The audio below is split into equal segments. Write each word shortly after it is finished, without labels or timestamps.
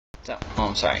So, oh,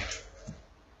 I'm sorry.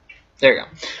 There you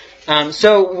go.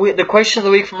 So the question of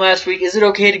the week from last week, is it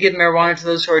okay to give marijuana to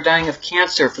those who are dying of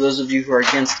cancer? For those of you who are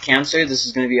against cancer, this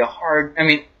is going to be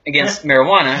against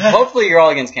marijuana. Hopefully you're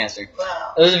all against cancer.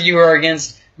 Wow. Those of you who are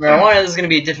against marijuana, this is going to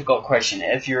be a difficult question.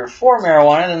 If you're for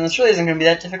marijuana, then this really isn't going to be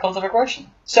that difficult of a question.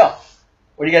 So,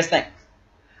 what do you guys think?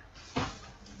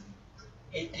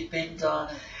 It depends on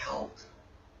how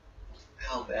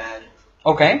bad.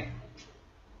 Okay.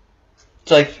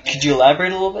 So, could you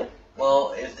elaborate a little bit?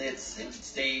 Well, if it's in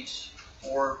stage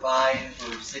 4 or 5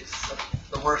 or 6,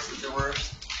 the worst of the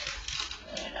worst,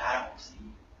 and I don't see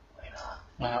why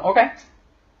not. Okay.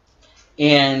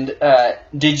 And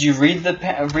did you read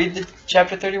the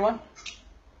chapter 31?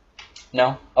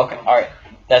 No? Okay, alright.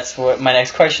 That's what my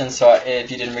next question, so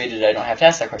if you didn't read it, I don't have to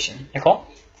ask that question. Nicole?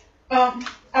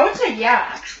 I would say yeah,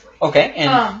 actually. Okay, and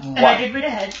and why? I did read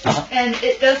ahead, and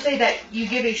it does say that you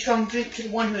give a strong drink to the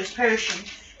one who is perishing,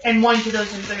 and wine to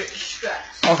those in great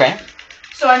distress. Okay.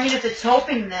 So, I mean, if it's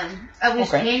helping them, at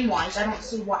least Okay. pain-wise, I don't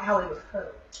see how it would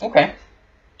hurt. Okay.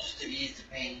 Just to ease the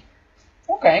pain.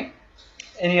 Okay.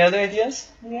 Any other ideas,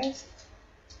 you guys?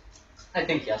 I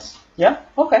think yes. Yeah?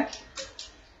 Okay.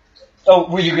 Oh,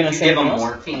 were you going to say give them anything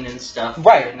else? morphine and stuff.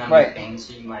 Right, None right. of pain,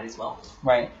 so you might as well.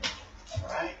 Right.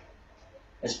 Alright.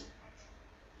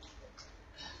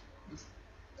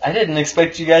 I didn't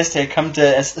expect you guys to come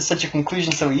to such a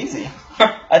conclusion so easy.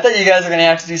 I thought you guys were going to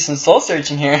have to do some soul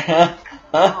searching here.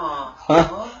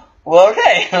 Well,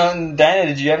 okay. Dinah,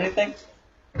 did you have anything?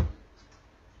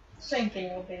 Same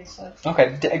thing will be said.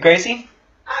 Okay. Gracie?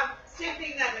 Same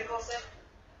thing that Nicole said.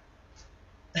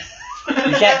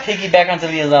 You can't piggyback on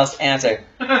somebody else's answer.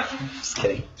 Just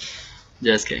kidding.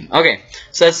 Just kidding. Okay,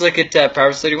 so let's look at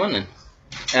Proverbs 31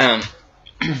 then.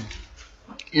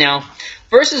 Now,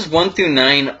 verses 1 through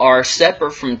 9 are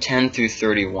separate from 10 through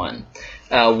 31.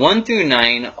 1 through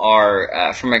 9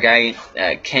 are from a guy,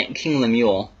 King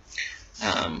Lemuel.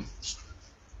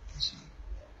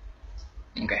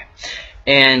 Okay.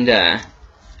 And, yeah.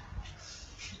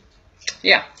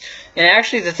 And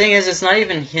actually, the thing is, it's not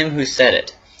even him who said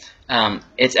it.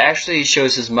 It actually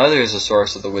shows his mother as a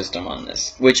source of the wisdom on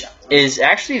this, which is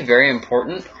actually very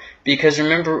important because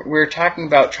remember we're talking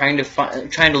about trying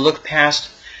to look past.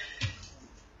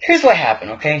 Here's what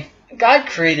happened, okay? God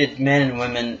created men and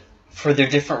women for their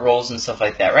different roles and stuff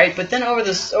like that, right? But then over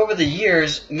the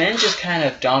years, men just kind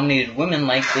of dominated women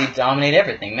like they dominate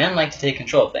everything. Men like to take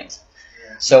control of things.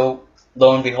 Yeah. So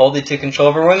lo and behold, they took control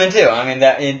over women too. I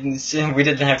mean, we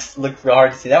didn't have to look real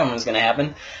hard to see that one was going to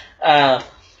happen.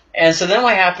 And so then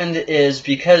what happened is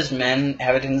because men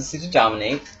have a tendency to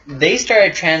dominate, they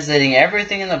started translating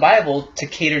everything in the Bible to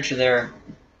cater to their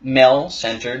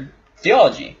male-centered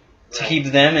theology, to keep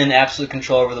them in absolute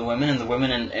control over the women and the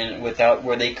women and without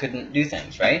where they couldn't do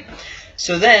things, right?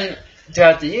 So then,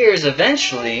 throughout the years,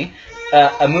 eventually,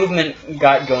 a movement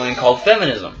got going called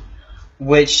feminism,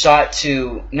 which sought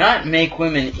to not make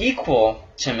women equal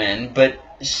to men, but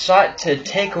sought to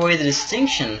take away the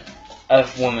distinction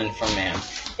of woman from man,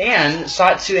 and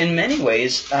sought to, in many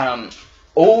ways,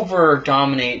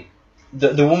 over-dominate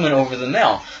the woman over the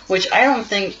male, which I don't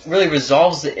think really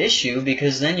resolves the issue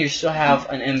because then you still have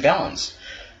an imbalance.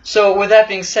 So with that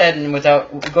being said, and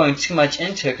without going too much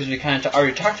into it, because we kind of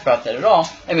already talked about that at all,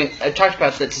 I mean, I talked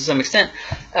about that to some extent,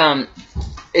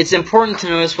 it's important to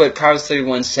notice what Proverbs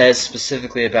 31 says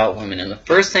specifically about women. And the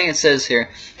first thing it says here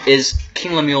is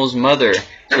King Lemuel's mother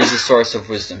is the source of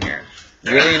wisdom here.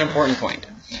 Really an important point.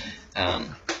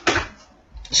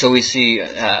 So we see,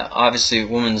 obviously, a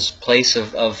woman's place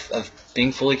of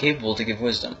being fully capable to give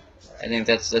wisdom. I think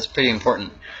that's pretty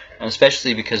important,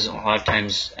 especially because a lot of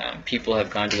times people have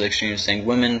gone to the extreme of saying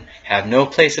women have no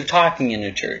place of talking in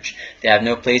a church. They have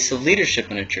no place of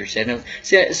leadership in a church. They have no,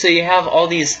 so you have all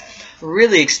these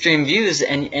really extreme views,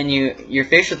 and you're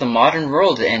faced with a modern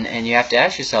world, and you have to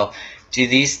ask yourself, do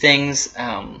these things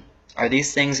are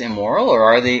these things immoral,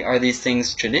 or are these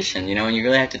things tradition? You know, and you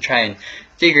really have to try and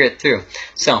figure it through.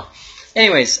 So,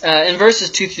 anyways, in verses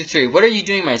 2 through 3, what are you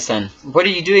doing, my son? What are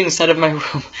you doing, son of my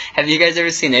womb? Have you guys ever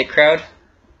seen It Crowd?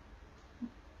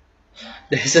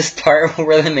 There's this part where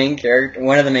one of the main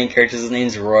characters, his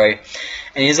name's Roy,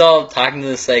 and he's all talking to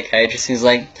the psychiatrist. He's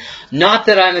like, "Not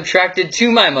that I'm attracted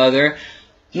to my mother.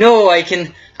 No, I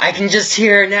can just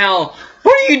hear her now.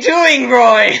 What are you doing,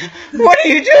 Roy? What are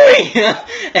you doing?"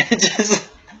 And just,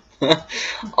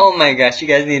 oh my gosh, you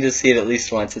guys need to see it at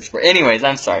least once. Anyways,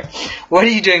 I'm sorry. What are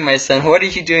you doing, my son? What are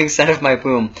you doing, son of my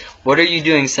womb? What are you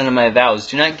doing, son of my vows?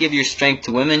 Do not give your strength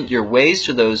to women, your ways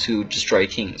to those who destroy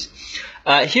kings.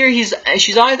 Here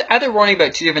she's either warning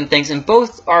about two different things, and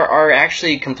both are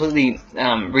actually completely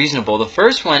reasonable. The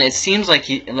first one, it seems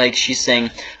like she's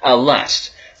saying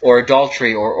lust or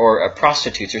adultery or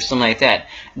prostitutes or something like that.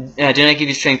 Do not give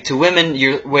you strength to women,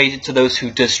 your way to those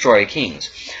who destroy kings.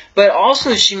 But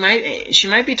also she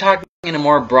might be talking in a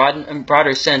more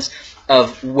broader sense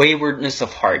of waywardness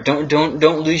of heart. Don't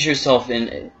lose yourself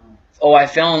in, oh, I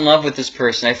fell in love with this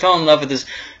person. I fell in love with this.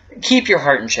 Keep your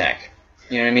heart in check.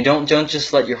 You know what I mean? Don't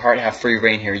just let your heart have free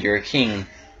reign here. You're a king.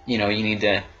 You know, you need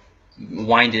to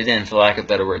wind it in, for lack of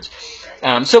better words.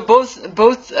 So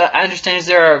both understandings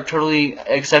there are totally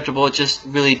acceptable. It just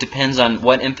really depends on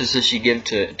what emphasis you give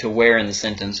to where in the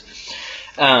sentence.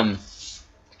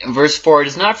 Verse 4, it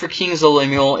is not for kings, O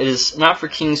Lemuel, it is not for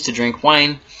kings to drink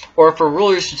wine, or for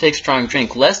rulers to take strong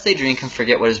drink, lest they drink and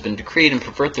forget what has been decreed, and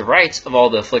pervert the rights of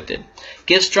all the afflicted.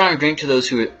 Give strong drink to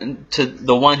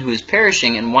the one who is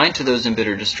perishing, and wine to those in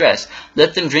bitter distress.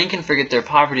 Let them drink and forget their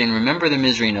poverty, and remember their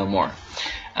misery no more.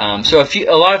 So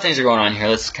a lot of things are going on here.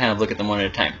 Let's kind of look at them one at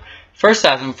a time. First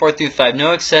off, in 4 through 5,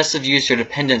 no excessive use or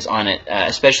dependence on it,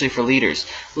 especially for leaders.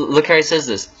 Look how he says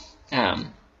this.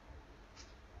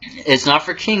 It's not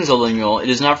for kings, O Lemuel. It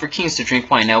is not for kings to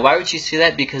drink wine. Now, why would she say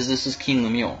that? Because this is King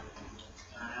Lemuel.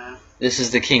 This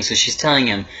is the king. So she's telling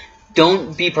him,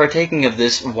 don't be partaking of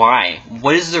this. Why?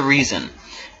 What is the reason?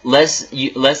 Lest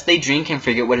they drink and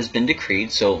forget what has been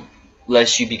decreed. So,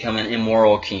 lest you become an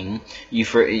immoral king. You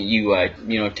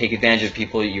take advantage of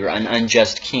people. You're an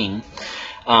unjust king.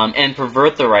 And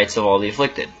pervert the rights of all the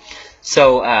afflicted.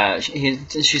 So,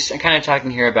 she's kind of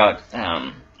talking here about...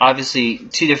 obviously,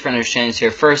 two different understandings here.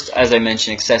 First, as I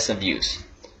mentioned, excessive use.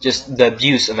 Just the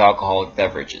abuse of alcoholic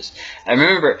beverages. I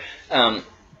remember,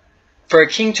 for a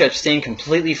king to abstain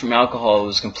completely from alcohol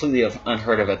was completely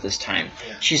unheard of at this time.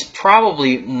 Yeah. She's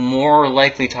probably more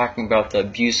likely talking about the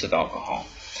abuse of alcohol.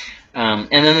 And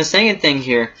then the second thing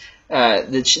here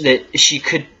that she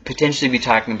could potentially be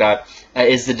talking about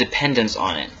is the dependence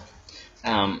on it.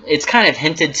 It's kind of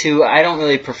hinted to. I don't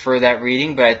really prefer that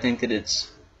reading, but I think that it's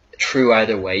true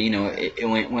either way. You know,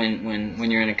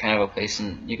 when you're in a kind of a place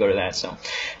and you go to that. So,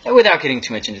 without getting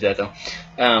too much into that though.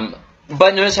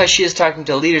 But notice how she is talking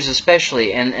to leaders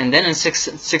especially, and then in 6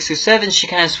 through 7 she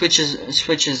kind of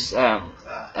switches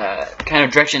kind of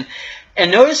direction. And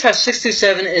notice how 6 through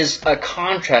 7 is a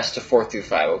contrast to 4 through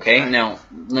 5, okay? Now,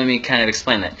 let me kind of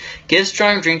explain that. Give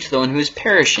strong drink to the one who is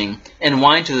perishing, and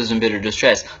wine to those in bitter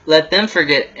distress. Let them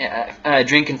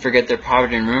drink and forget their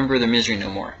poverty, and remember their misery no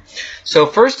more. So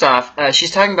first off,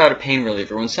 she's talking about a pain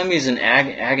reliever. When somebody's in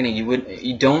agony,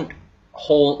 you don't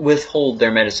withhold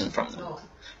their medicine from them.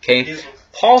 Okay?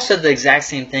 Paul said the exact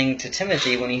same thing to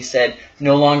Timothy when he said,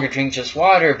 no longer drink just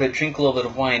water, but drink a little bit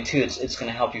of wine too. It's going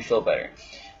to help you feel better.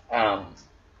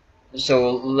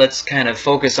 So let's kind of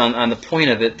focus on the point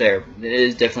of it there. It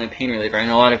is definitely a pain reliever. I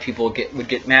know a lot of people would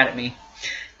get mad at me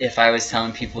if I was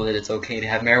telling people that it's okay to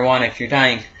have marijuana if you're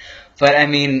dying. But I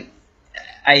mean,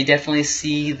 I definitely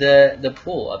see the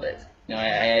pull of it. You know,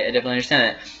 I definitely understand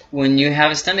that. When you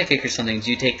have a stomachache or something,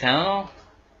 do you take Tylenol?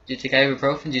 Do you take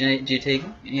ibuprofen? Do you take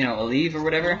Aleve or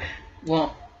whatever?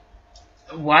 Well,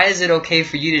 why is it okay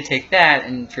for you to take that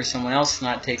and for someone else to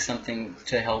not take something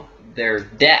to help their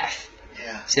death?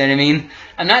 Yeah. See what I mean?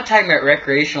 I'm not talking about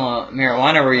recreational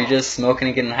marijuana where you're just smoking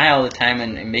and getting high all the time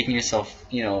and making yourself,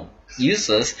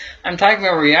 useless. I'm talking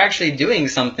about where you're actually doing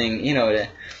something,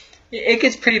 it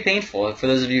gets pretty painful. For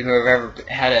those of you who have ever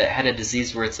had a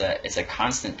disease where it's a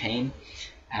constant pain.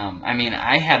 I mean,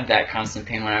 I had that constant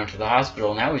pain when I went to the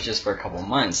hospital, and that was just for a couple of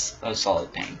months of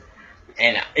solid pain.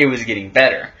 And it was getting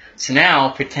better. So now,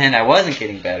 pretend I wasn't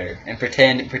getting better, and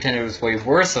pretend it was way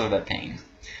worse of a pain.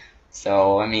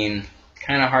 So, I mean,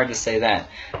 kind of hard to say that.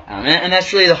 And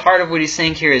that's really the heart of what he's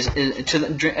saying here is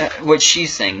what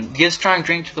she's saying. Give strong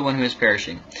drink to the one who is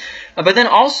perishing. But then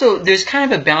also, there's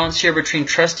kind of a balance here between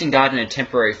trusting God and a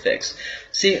temporary fix.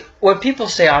 See, what people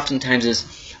say oftentimes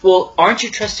is, well, aren't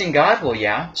you trusting God? Well,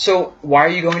 yeah. So why are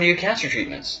you going to your cancer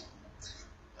treatments?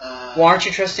 Well, aren't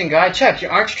you trusting God? Chuck,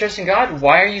 aren't you trusting God?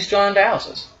 Why are you still on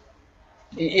dialysis?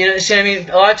 See what I mean?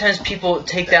 A lot of times people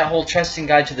take that whole trusting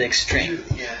God to the extreme.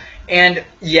 Yeah. And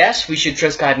yes, we should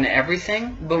trust God in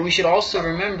everything, but we should also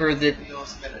remember that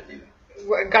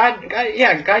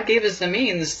God gave us the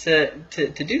means to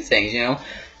do things,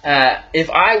 If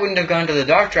I wouldn't have gone to the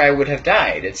doctor, I would have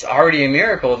died. It's already a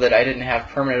miracle that I didn't have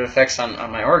permanent effects on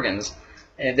my organs.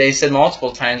 And they said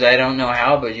multiple times, I don't know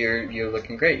how, but you're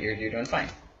looking great. You're doing fine.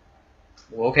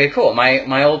 Well, okay, cool.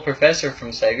 My old professor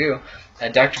from SAGU,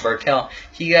 Dr. Bartell,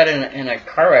 he got in a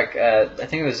car wreck. I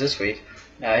think it was this week.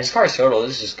 His car is total.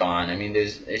 It's just gone. I mean,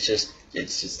 it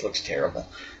just looks terrible.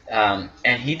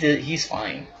 and he's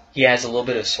fine. He has a little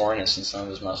bit of soreness in some of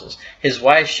his muscles. His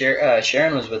wife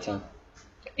Sharon was with him,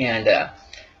 and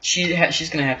she's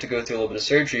going to have to go through a little bit of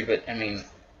surgery. But I mean,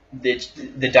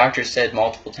 the doctor said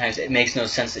multiple times it makes no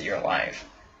sense that you're alive.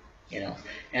 And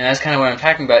that's kind of what I'm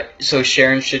talking about. So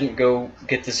Sharon shouldn't go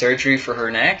get the surgery for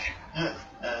her neck.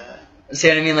 See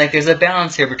what I mean? Like, there's a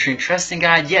balance here between trusting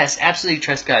God. Yes, absolutely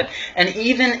trust God. And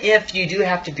even if you do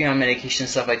have to be on medication and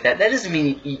stuff like that, that doesn't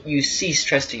mean you cease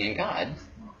trusting in God.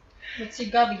 But see,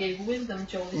 God gave wisdom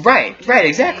to us. Right,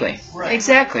 exactly. Right.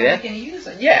 Exactly. We can use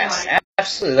it. Yes,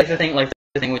 absolutely. Like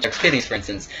the thing with Chuck's kidneys, for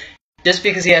instance. Just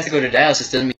because he has to go to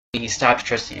dialysis doesn't mean he stopped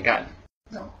trusting in God.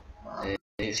 No.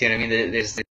 You see what I mean?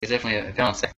 There's definitely a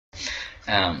balance there.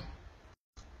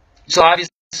 So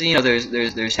obviously,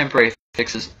 there's temporary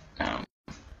fixes. I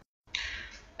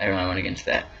don't want to get into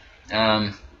that.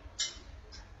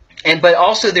 But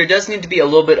also there does need to be a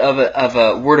little bit of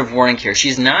a word of warning here.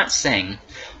 She's not saying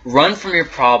run from your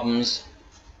problems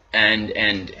and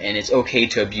it's okay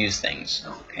to abuse things.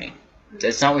 Okay,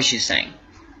 that's not what she's saying.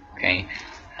 Okay,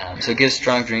 so give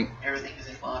strong drink. Everything is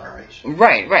in moderation.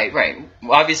 Right.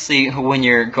 Obviously, when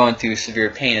you're going through severe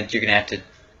pain, you're gonna have to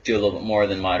do a little bit more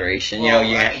than moderation.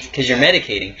 Because you're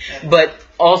medicating. But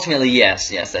ultimately, yes,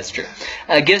 that's true.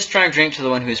 Give strong drink to the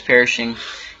one who is perishing,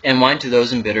 and wine to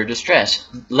those in bitter distress.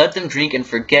 Let them drink and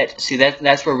forget. See,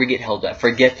 that's where we get held up.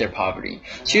 Forget their poverty.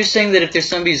 So you're saying that if there's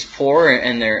somebody who's poor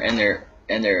and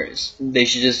they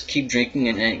should just keep drinking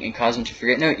and cause them to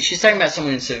forget? No, she's talking about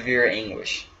someone in severe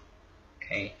anguish.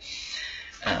 Okay.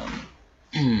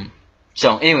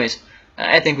 So, anyways,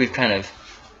 I think we've kind of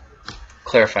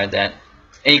clarified that.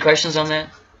 Any questions on that?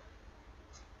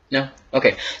 No?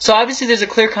 Okay. So obviously there's a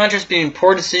clear contrast between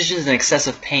poor decisions and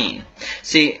excessive pain.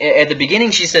 See, at the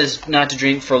beginning she says not to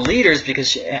drink for leaders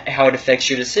because how it affects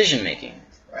your decision making.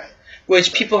 Right.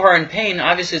 Which people who are in pain,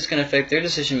 obviously it's going to affect their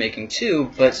decision making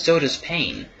too, but so does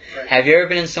pain. Right. Have you ever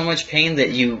been in so much pain that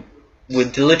you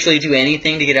would literally do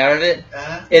anything to get out of it?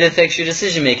 It affects your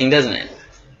decision making, doesn't it?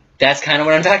 That's kind of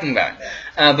what I'm talking about.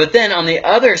 But then on the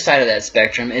other side of that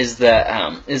spectrum is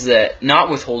the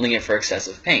not withholding it for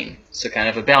excessive pain. So kind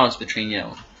of a balance between,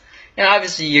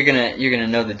 obviously you're gonna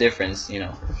know the difference,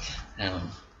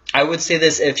 I would say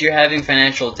this: if you're having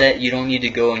financial debt, you don't need to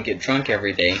go and get drunk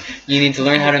every day. You need to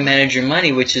learn how to manage your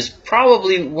money, which is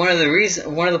probably one of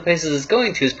the places it's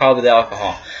going to is probably the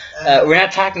alcohol. We're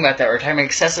not talking about that. We're talking about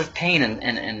excessive pain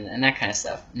and that kind of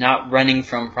stuff. Not running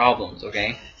from problems,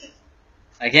 okay?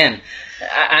 Again,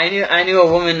 I knew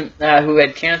a woman who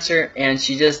had cancer, and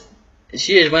she just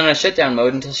went on shutdown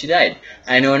mode until she died.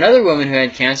 I know another woman who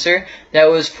had cancer that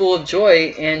was full of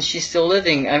joy, and she's still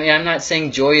living. I mean, I'm not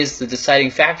saying joy is the deciding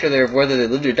factor there of whether they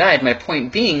lived or died. My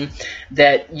point being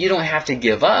that you don't have to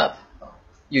give up.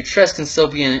 Your trust can still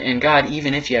be in God,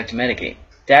 even if you have to medicate.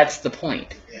 That's the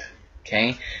point.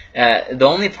 Okay? The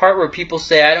only part where people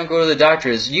say, I don't go to the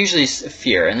doctor, is usually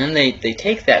fear. And then they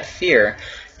take that fear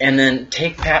and then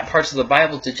take parts of the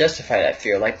Bible to justify that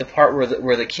fear, like the part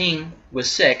where the king was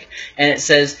sick, and it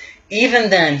says,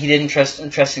 even then he didn't trust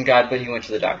in God, but he went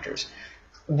to the doctors.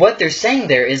 What they're saying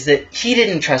there is that he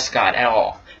didn't trust God at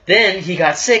all. Then he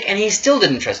got sick, and he still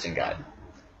didn't trust in God.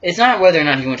 It's not whether or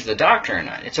not he went to the doctor or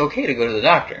not. It's okay to go to the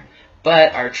doctor,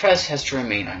 but our trust has to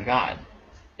remain on God.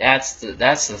 That's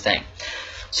the thing.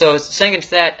 So second to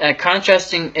that,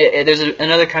 contrasting, there's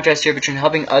another contrast here between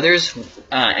helping others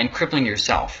and crippling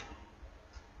yourself.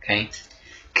 Okay,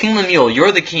 King Lemuel,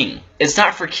 you're the king. It's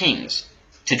not for kings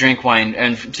to drink wine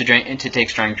and to take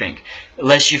strong drink,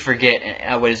 lest you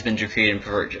forget what has been decreed and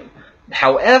pervert you.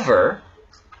 However,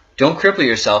 don't cripple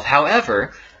yourself.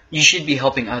 However, you should be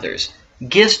helping others.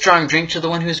 Give strong drink to the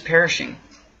one who is perishing.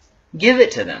 Give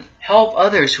it to them. Help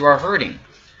others who are hurting.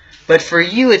 But for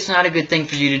you, it's not a good thing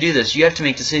for you to do this. You have to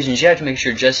make decisions. You have to make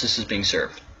sure justice is being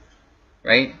served.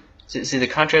 Right? See the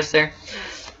contrast there?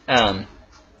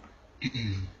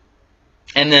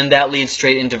 And then that leads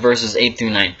straight into verses 8 through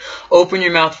 9. Open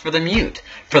your mouth for the mute,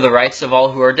 for the rights of all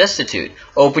who are destitute.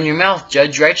 Open your mouth,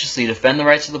 judge righteously, defend the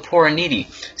rights of the poor and needy.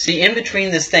 See, in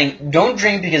between this thing, don't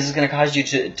drink because it's going to cause you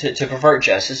to pervert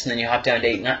justice. And then you hop down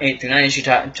to 8 through 9 and she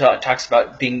talks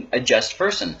about being a just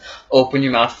person. Open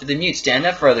your mouth for the mute. Stand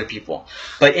up for other people.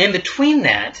 But in between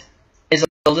that is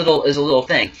a little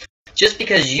thing. Just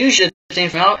because you should abstain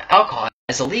from alcohol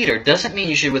as a leader doesn't mean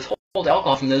you should withhold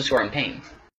alcohol from those who are in pain.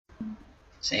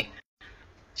 See?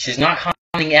 She's not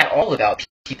commenting at all about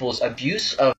people's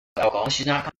abuse of alcohol. She's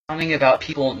not commenting about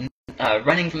people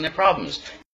running from their problems.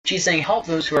 She's saying help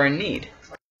those who are in need.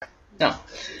 No.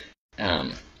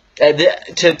 To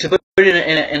put it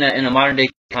in a modern day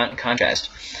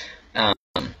contrast,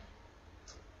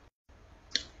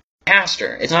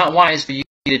 pastor. It's not wise for you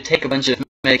to take a bunch of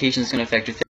medications that's going to affect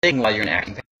your thinking while you're an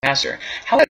acting pastor.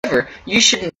 However, you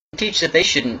shouldn't teach that they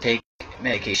shouldn't take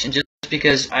medication just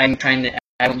because I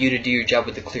want you to do your job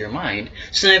with a clear mind.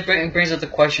 So then it brings up the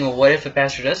question, well, what if a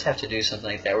pastor does have to do something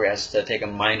like that, where he has to take a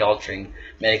mind-altering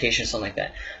medication or something like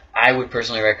that? I would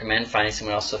personally recommend finding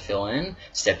someone else to fill in,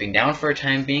 stepping down for a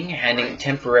time being,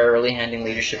 temporarily handing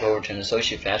leadership over to an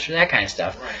associate pastor, that kind of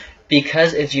stuff. Right.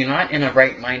 Because if you're not in a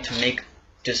right mind to make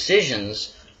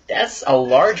decisions, that's a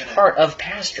large part of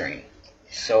pastoring.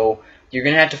 So you're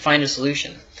going to have to find a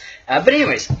solution. But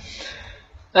anyways,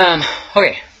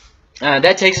 okay.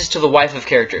 That takes us to the wife of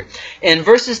character. In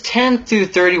verses 10 through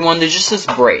 31, there's just this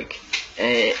break.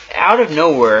 Out of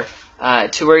nowhere,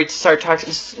 to where he starts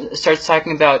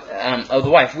talking about the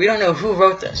wife. We don't know who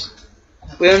wrote this.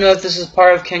 We don't know if this is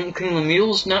part of King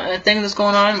Lemuel's thing that's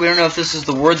going on. We don't know if this is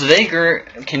the words of Agur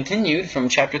continued from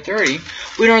chapter 30.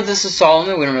 We don't know if this is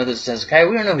Solomon. We don't know if this is Hezekiah.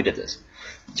 We don't know who did this.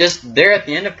 Just there at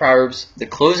the end of Proverbs, the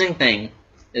closing thing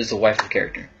is the wife of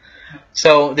character.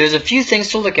 So there's a few things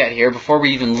to look at here before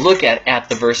we even look at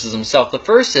the verses themselves. The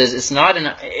first is it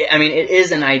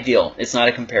is an ideal. It's not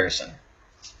a comparison.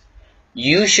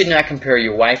 You should not compare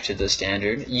your wife to this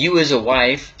standard. You as a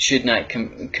wife should not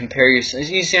compare yourself.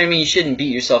 You see what I mean? You shouldn't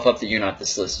beat yourself up that you're not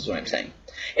this list, is what I'm saying.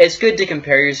 It's good to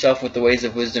compare yourself with the ways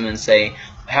of wisdom and say,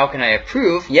 how can I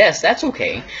improve? Yes, that's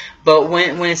okay. But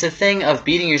when it's a thing of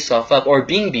beating yourself up or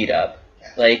being beat up,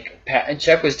 like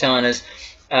Chuck was telling us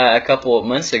a couple of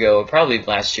months ago, probably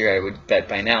last year I would bet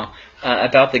by now,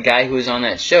 about the guy who was on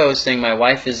that show saying my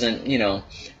wife doesn't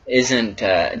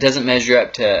measure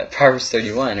up to Proverbs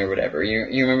 31 or whatever.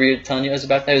 You remember you telling us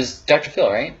about that? It was Dr.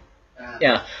 Phil, right?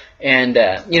 Yeah. And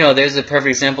there's a perfect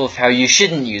example of how you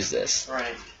shouldn't use this.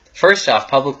 Right. First off,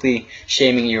 publicly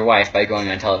shaming your wife by going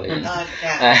on television.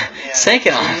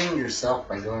 Second off, Shaming yourself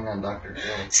by going on Dr.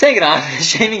 Phil. Second off,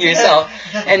 shaming yourself,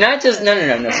 and not just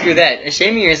no, screw that.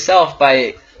 Shaming yourself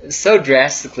by so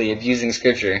drastically abusing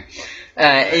Scripture,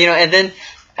 and then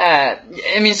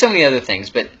so many other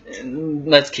things. But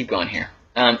let's keep going here.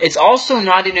 It's also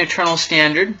not an eternal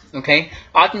standard. Okay,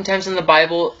 oftentimes in the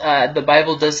Bible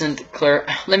doesn't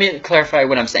Let me clarify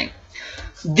what I'm saying.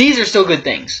 These are still good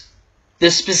things. The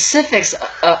specifics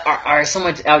are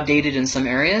somewhat outdated in some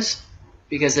areas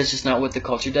because that's just not what the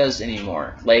culture does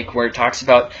anymore. Like where it talks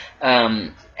about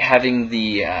having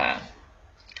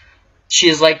she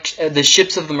is like the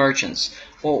ships of the merchants.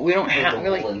 Well, we don't have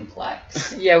really.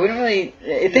 Yeah, we don't really.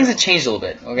 Things have changed a little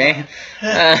bit. Okay,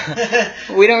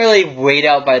 we don't really wait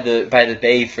out by the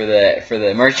bay for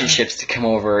the merchant ships to come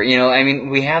over.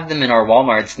 We have them in our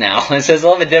WalMarts now, so it's a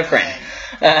little bit different.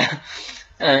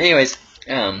 Anyways.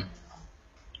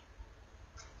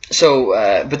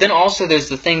 But then also there's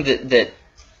the thing that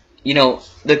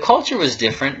the culture was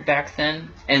different back then,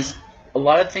 and a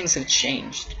lot of things have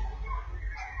changed.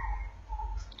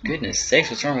 Goodness sakes,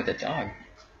 what's wrong with that dog?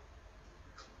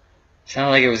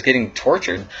 Sounded like it was getting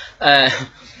tortured. But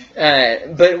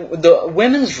the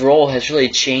women's role has really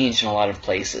changed in a lot of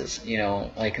places,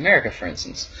 like America, for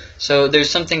instance. So there's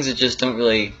some things that just don't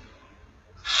really,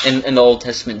 in the Old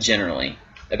Testament generally,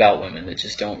 about women that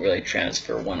just don't really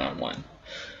transfer one-on-one.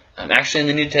 Actually, in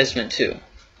the New Testament too.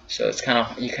 So it's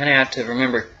you kind of have to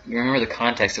remember the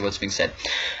context of what's being said.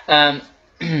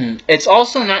 It's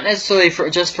also not necessarily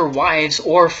just for wives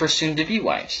or for soon-to-be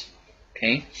wives.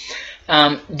 Okay,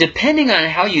 depending on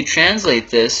how you translate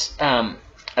this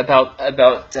about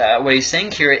what he's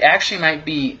saying here, it actually might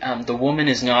be the woman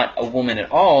is not a woman at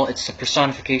all. It's the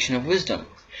personification of wisdom.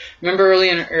 Remember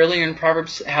earlier in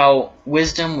Proverbs how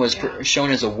wisdom was shown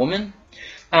as a woman?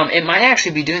 It might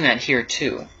actually be doing that here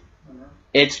too.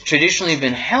 It's traditionally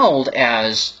been held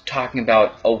as talking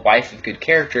about a wife of good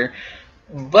character,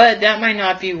 but that might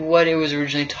not be what it was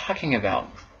originally talking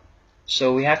about.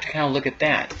 So we have to kind of look at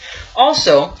that.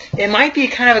 Also, it might be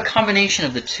kind of a combination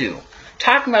of the two.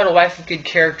 Talking about a wife of good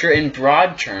character in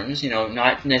broad terms,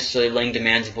 not necessarily laying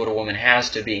demands of what a woman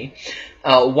has to be,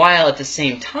 while at the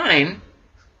same time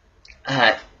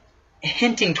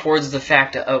hinting towards the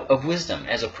fact of wisdom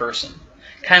as a person.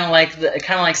 Kind of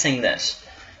like saying this.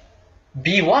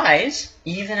 Be wise,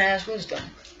 even as wisdom.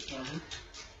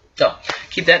 So,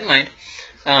 keep that in mind.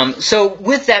 So,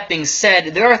 with that being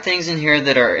said, there are things in here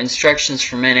that are instructions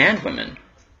for men and women.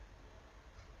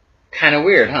 Kind of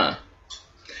weird, huh?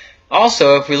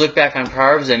 Also, if we look back on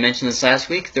Proverbs, I mentioned this last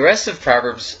week, the rest of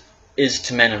Proverbs is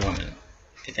to men and women,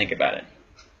 if you think about it.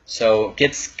 So, it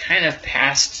gets kind of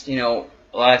past, a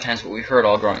lot of times what we heard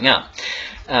all growing up.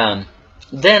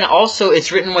 Then also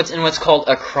it's written in what's called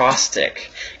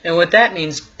acrostic. And what that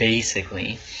means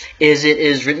basically is it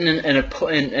is written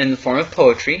in the form of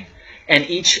poetry, And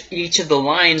each of the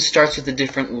lines starts with a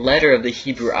different letter of the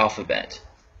Hebrew alphabet.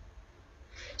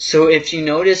 So if you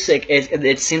notice, like,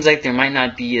 it seems like there might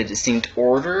not be a distinct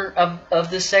order of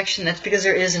this section. That's because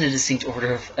there isn't a distinct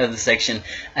order of the section.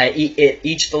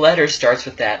 Each of the letters starts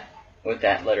with that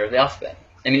letter of the alphabet.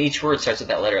 I mean, each word starts with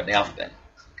that letter of the alphabet.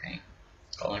 Okay,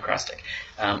 it's called an acrostic.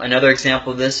 Another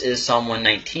example of this is Psalm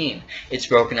 119. It's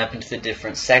broken up into the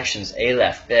different sections: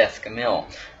 Aleph, Beth, Gamil.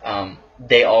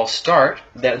 They all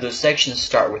those sections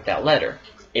start with that letter.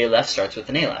 Aleph starts with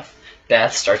an Aleph.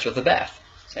 Beth starts with a Beth.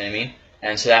 See what I mean?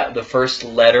 And so that the first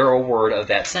letter or word of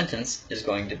that sentence is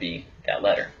going to be that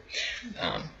letter.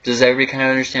 Does everybody kind of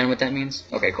understand what that means?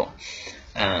 Okay, cool.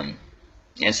 And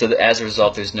so as a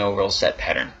result, there's no real set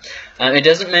pattern. It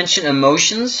doesn't mention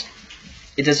emotions.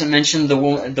 It doesn't mention the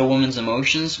woman's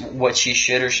emotions, what she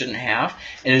should or shouldn't have.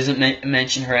 It doesn't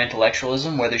mention her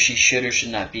intellectualism, whether she should or should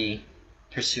not be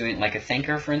pursuing, like a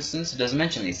thinker, for instance. It doesn't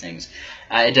mention these things.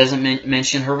 It doesn't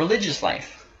mention her religious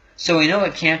life. So we know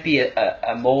it can't be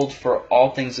a mold for all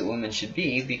things that women should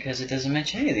be, because it doesn't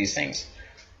mention any of these things.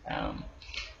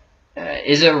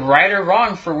 Is it right or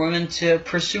wrong for women to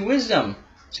pursue wisdom?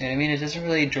 See what I mean? It doesn't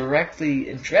really directly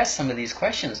address some of these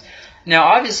questions. Now,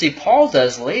 obviously, Paul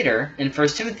does later, in 1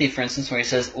 Timothy, for instance, where he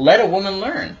says, let a woman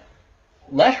learn.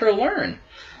 Let her learn.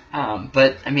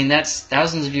 But, I mean, that's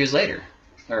thousands of years later.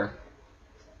 Or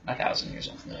 1,000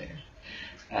 years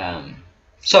later.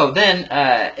 So then,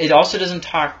 it also doesn't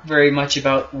talk very much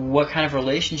about what kind of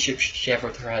relationship should she have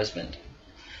with her husband.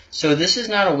 So this is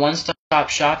not a one-stop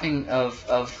shopping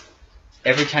of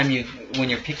every time when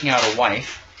you're picking out a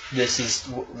wife, this is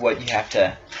what you have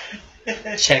to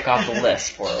check off the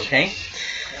list for, okay?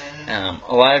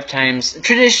 A lot of times,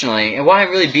 traditionally, and why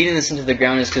I'm really beating this into the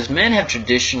ground is because men have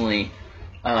traditionally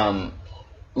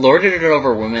lorded it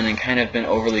over women and kind of been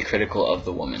overly critical of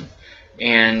the woman.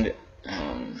 And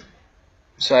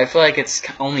so I feel like it's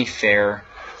only fair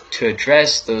to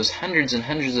address those hundreds and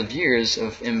hundreds of years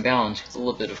of imbalance with a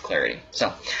little bit of clarity.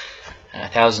 So,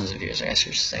 thousands of years, I guess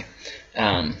we should say.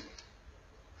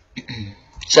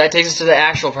 So that takes us to the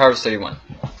actual Proverbs 31.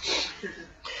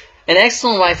 An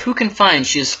excellent wife who can find?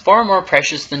 She is far more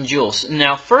precious than jewels.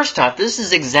 Now, first off, this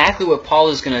is exactly what Paul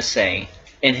is going to say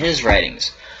in his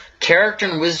writings. Character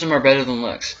and wisdom are better than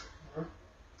looks.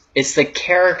 It's the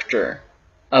character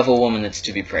of a woman that's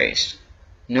to be praised.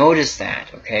 Notice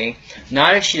that, okay?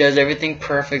 Not if she does everything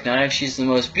perfect, not if she's the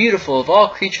most beautiful of all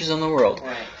creatures in the world.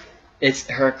 Right. It's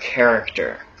her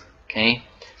character, okay?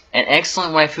 An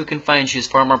excellent wife who can find? She is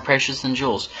far more precious than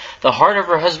jewels. The heart of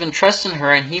her husband trusts in her,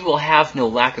 and he will have no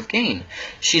lack of gain.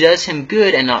 She does him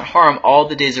good and not harm all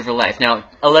the days of her life. Now,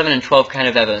 11 and 12 kind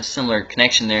of have a similar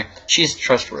connection there. She's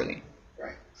trustworthy.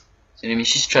 Right. See what I mean?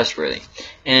 She's trustworthy.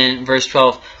 And verse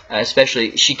 12,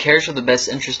 especially, she cares for the best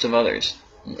interest of others.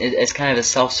 It's kind of a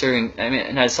self-serving, I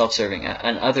mean, not a self-serving,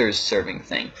 an others-serving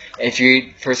thing. If you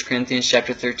read 1 Corinthians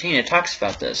chapter 13, it talks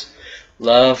about this.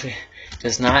 Love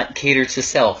does not cater to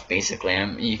self, basically.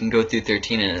 You can go through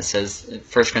 13 and it says,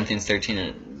 1 Corinthians 13, and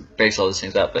it breaks all those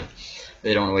things up, but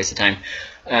they don't want to waste the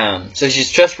time. So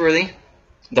she's trustworthy.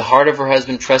 The heart of her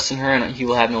husband trusts in her, and he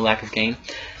will have no lack of gain.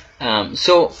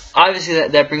 So obviously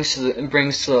that brings to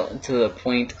the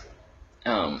point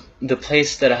the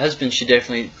place that a husband should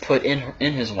definitely put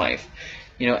in his wife.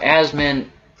 You know, as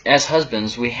men, as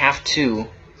husbands, we have to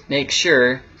make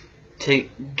sure to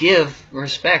give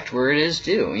respect where it is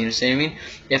due. You know what I mean?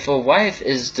 If a wife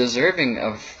is deserving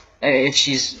of,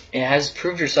 if has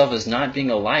proved herself as not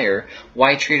being a liar,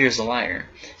 why treat her as a liar?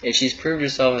 If she's proved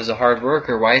herself as a hard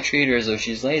worker, why treat her as though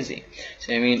she's lazy?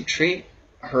 So I mean, treat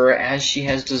her as she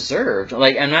has deserved.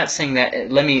 Like, I'm not saying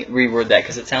that, let me reword that,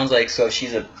 because it sounds like, so if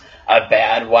she's a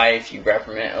bad wife, you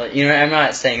reprimand. You know, I'm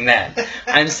not saying that.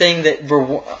 I'm saying that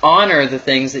honor the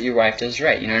things that your wife does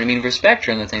right. You know what I mean? Respect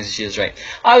her in the things that she does right.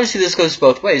 Obviously, this goes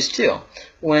both ways too.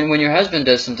 When your husband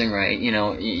does something right, you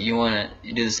know, you want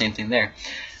to do the same thing there.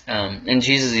 And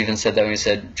Jesus even said that when he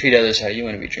said, "Treat others how you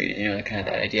want to be treated." You know, kind of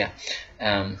that idea.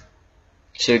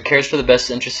 So he cares for the best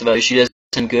interests of others. She does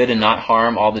him good and not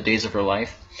harm all the days of her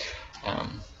life.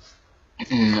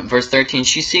 Verse 13,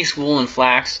 she seeks wool and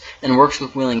flax and works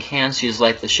with willing hands. She is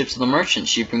like the ships of the merchant.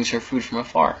 She brings her food from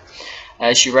afar.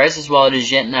 She rises while it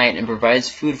is yet night and provides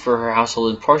food for her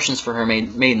household and portions for her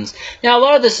maidens. Now, a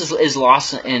lot of this is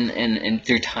lost in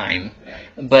through time.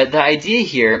 But the idea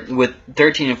here with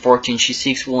 13 and 14, she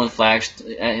seeks wool and flax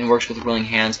and works with willing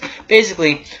hands.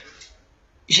 Basically,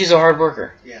 she's a hard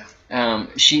worker. Yeah.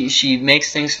 She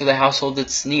makes things for the household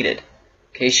that's needed.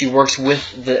 Okay, she works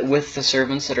with the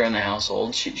servants that are in the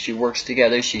household. She works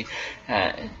together. She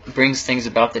brings things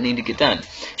about that need to get done.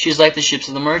 She's like the ships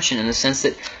of the merchant in the sense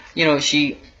that, you know,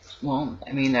 she Well,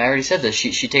 I mean, I already said this.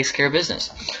 She takes care of business.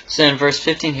 So in verse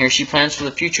 15 here, she plans for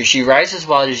the future. She rises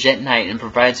while it is yet night and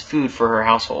provides food for her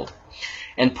household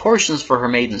and portions for her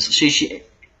maidens.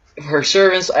 Her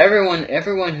servants, everyone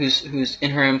who's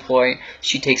in her employ,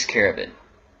 she takes care of it.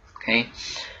 Okay.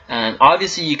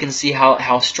 Obviously, you can see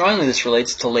how strongly this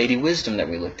relates to Lady Wisdom that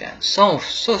we looked at. So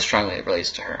strongly it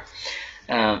relates to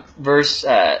her. Verse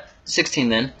 16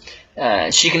 then.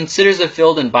 She considers a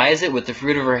field and buys it with the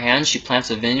fruit of her hands. She plants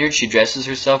a vineyard. She dresses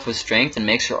herself with strength and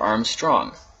makes her arms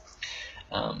strong.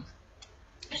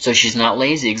 So she's not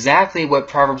lazy. Exactly what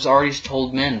Proverbs already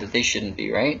told men that they shouldn't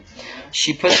be, right?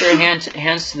 She puts her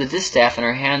hands to the distaff and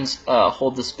her hands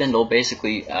hold the spindle,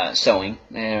 basically sewing.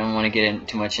 I don't want to get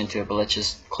too much into it, but let's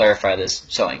just clarify this,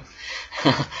 sewing.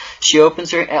 She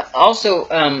opens her... Also,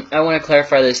 I want to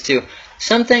clarify this too.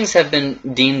 Some things have been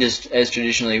deemed as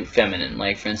traditionally feminine,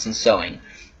 like, for instance, sewing.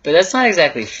 But that's not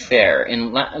exactly fair.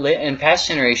 In past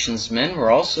generations, men were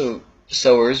also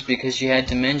sewers because you had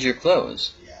to mend your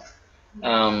clothes.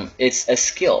 It's a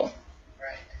skill.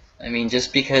 Right. I mean,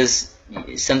 just because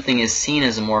something is seen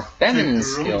as a more feminine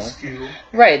skill.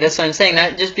 Right, that's what I'm saying.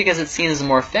 Not just because it's seen as a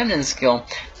more feminine skill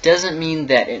doesn't mean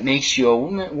that it makes you a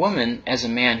woman as a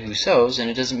man who sews, and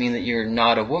it doesn't mean that you're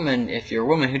not a woman if you're a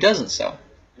woman who doesn't sew.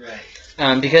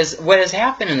 Right. Because what has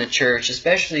happened in the church,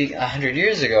 especially 100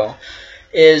 years ago,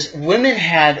 is women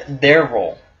had their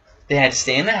role. They had to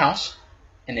stay in the house,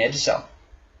 and they had to sew.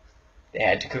 They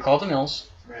had to cook all the meals.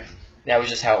 Right. That was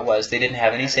just how it was. They didn't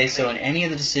have any say-so in any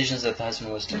of the decisions that the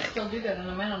husband was to They make. still do that in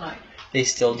the Mennonite. They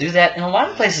still do that in a lot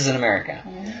of places in America.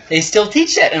 They still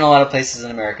teach that in a lot of places in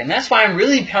America. And that's why I'm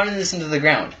really pounding this into the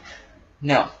ground.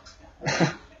 No.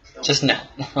 Just no.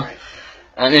 Right.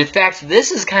 In fact,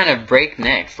 this is kind of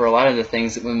breakneck for a lot of the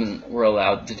things that women were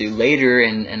allowed to do later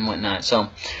and whatnot. So,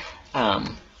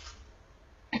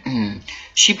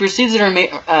 she perceives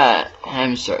that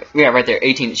right there,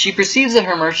 18. She perceives that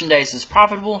her merchandise is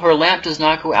profitable. Her lamp does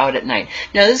not go out at night.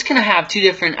 Now, this can have two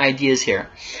different ideas here.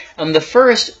 The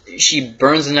first, she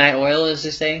burns the night oil, as they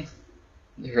say.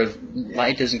 Her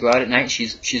light doesn't go out at night.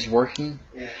 She's working.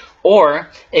 Yeah. Or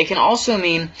it can also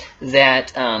mean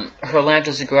that her lamp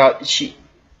doesn't go out.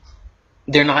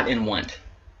 They're not in want.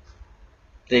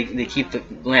 They keep the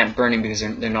lamp burning because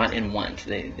they're not in want.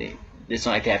 It's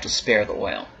not like they have to spare the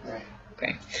oil. Right.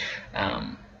 Okay.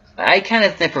 I kind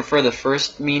of prefer the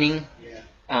first meaning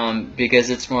because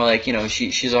it's more like,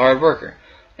 she's a hard worker.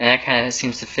 And that kind of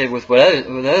seems to fit with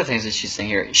other things that she's saying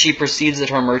here. She perceives that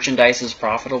her merchandise is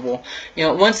profitable.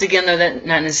 Once again, though, that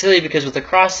not necessarily, because with the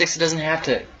cross sticks, it doesn't have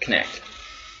to connect.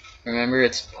 Remember,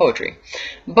 it's poetry.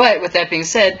 But with that being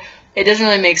said, it doesn't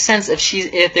really make sense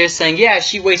if they're saying, yeah,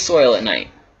 she wastes oil at night,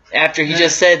 after he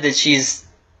just said that she's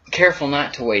careful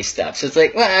not to waste stuff. So it's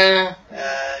like, well,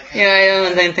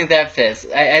 I don't think that fits.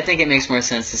 I think it makes more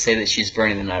sense to say that she's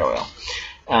burning the night oil.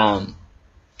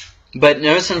 But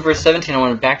notice in verse 17, I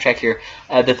want to backtrack here,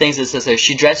 the things it says there.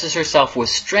 She dresses herself with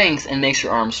strength and makes her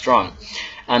arms strong.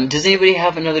 Does anybody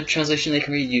have another translation they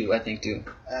can read? You, I think, do.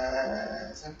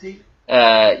 17?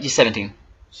 17.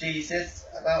 She sets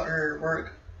about her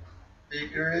work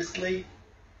vigorously.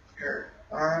 Her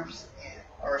arms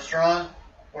are strong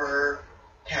for her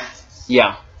tasks.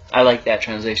 Yeah, I like that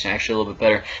translation actually a little bit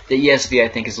better. The ESV, I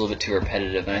think, is a little bit too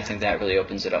repetitive, and I think that really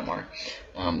opens it up more.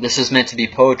 This is meant to be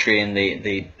poetry, and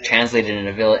they translate it in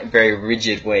a very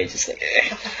rigid way, just like.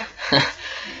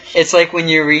 It's like when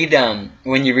you read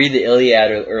the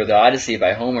Iliad or the Odyssey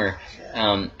by Homer,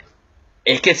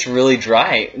 it gets really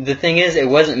dry. The thing is, it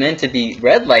wasn't meant to be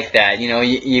read like that.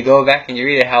 You go back and you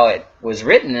read it how it was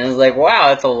written, and it's like,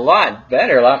 wow, it's a lot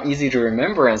better, a lot easier to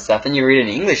remember and stuff. Then you read it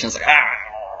in English, and it's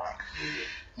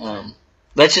like,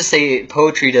 let's just say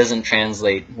poetry doesn't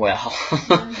translate well.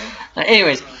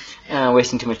 Anyways.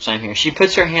 Wasting too much time here. She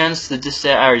puts her hands to the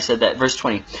distaff. I already said that. Verse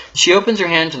 20. She opens her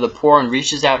hand to the poor and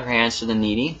reaches out her hands to the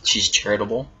needy. She's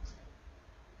charitable.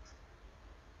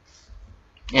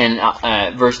 And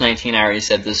verse 19, I already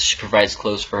said this. She provides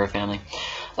clothes for her family.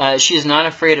 She is not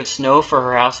afraid of snow for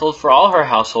her household, for all her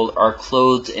household are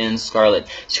clothed in scarlet.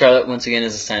 Scarlet, once again,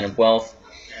 is a sign of wealth.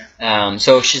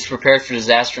 So she's prepared for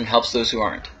disaster and helps those who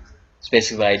aren't. It's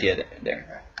basically the idea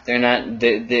there. They're not.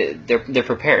 They're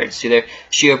prepared. See,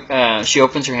 she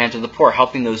opens her hand to the poor,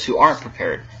 helping those who aren't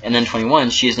prepared. And then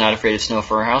 21, she is not afraid of snow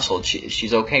for her household.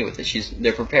 She's okay with it.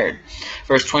 They're prepared.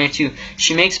 Verse 22,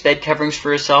 she makes bed coverings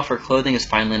for herself. Her clothing is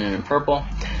fine linen and purple.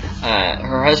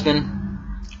 Her husband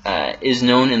is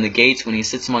known in the gates when he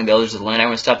sits among the elders of the land. I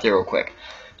want to stop there real quick.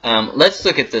 Let's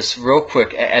look at this real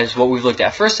quick as what we've looked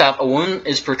at. First off, a woman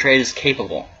is portrayed as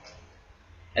capable.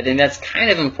 I think that's kind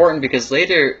of important because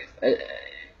later.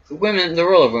 The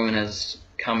role of women has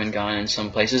come and gone in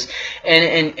some places.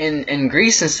 And in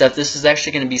Greece and stuff, this is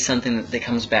actually going to be something that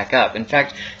comes back up. In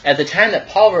fact, at the time that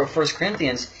Paul wrote 1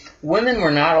 Corinthians, women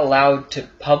were not allowed to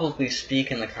publicly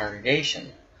speak in the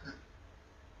congregation.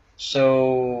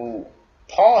 So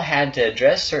Paul had to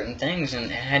address certain things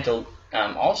and had to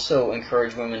also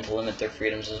encourage women to limit their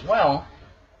freedoms as well,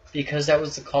 because that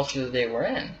was the culture that they were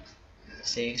in.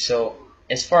 See, so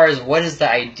as far as what is the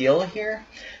ideal here,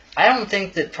 I don't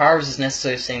think that Proverbs is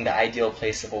necessarily saying the ideal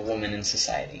place of a woman in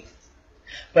society.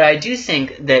 But I do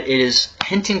think that it is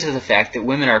hinting to the fact that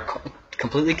women are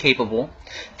completely capable.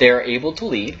 They are able to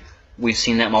lead. We've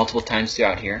seen that multiple times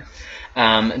throughout here.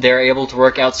 They're able to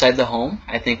work outside the home.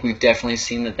 I think we've definitely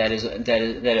seen that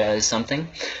is something.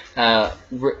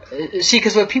 See,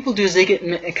 because what people do is they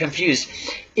get confused.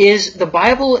 Is the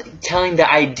Bible telling the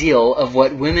ideal of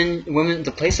what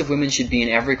the place of women should be in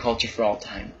every culture for all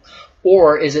time?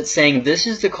 Or is it saying this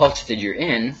is the culture that you're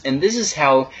in, and this is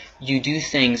how you do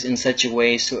things in such a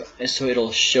way so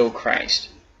it'll show Christ?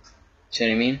 See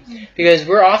what I mean? Because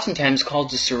we're oftentimes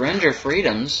called to surrender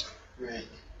freedoms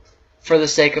for the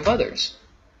sake of others.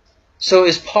 So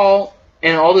is Paul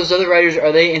and all those other writers,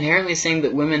 are they inherently saying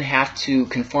that women have to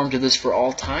conform to this for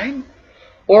all time?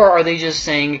 Or are they just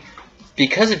saying,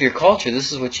 because of your culture,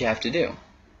 this is what you have to do?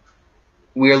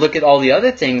 We look at all the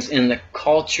other things in the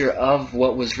culture of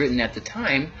what was written at the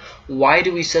time. Why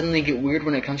do we suddenly get weird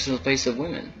when it comes to the place of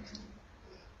women?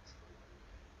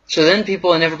 So then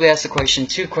people inevitably ask the question,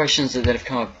 two questions that have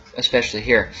come up especially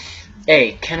here.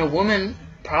 A, can a woman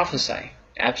prophesy?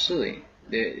 Absolutely.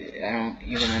 I don't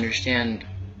even understand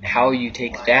how you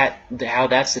take that, how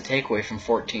that's the takeaway from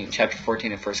chapter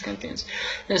 14 of 1 Corinthians.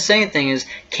 And the second thing is,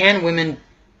 can women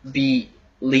be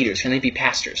leaders? Can they be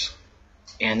pastors?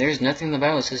 And there's nothing in the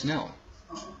Bible that says no.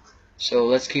 So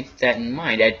let's keep that in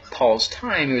mind. At Paul's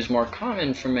time, it was more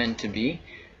common for men to be,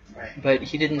 but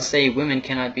he didn't say women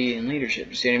cannot be in leadership.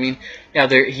 You see what I mean? Now,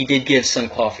 he did give some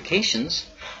qualifications.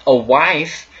 A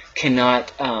wife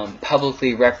cannot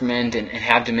publicly reprimand and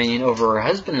have dominion over her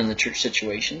husband in the church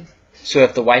situation. So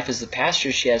if the wife is the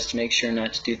pastor, she has to make sure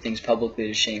not to do things publicly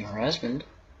to shame her husband.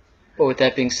 But with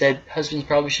that being said, husbands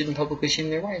probably shouldn't publicly shame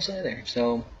their wives either.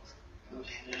 So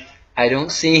I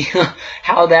don't see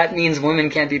how that means women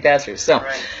can't be pastors. So,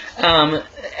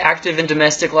 active in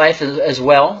domestic life as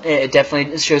well. It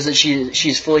definitely shows that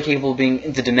she's fully capable of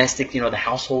being the domestic, the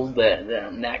household,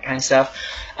 that kind of stuff.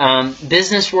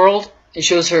 Business world, it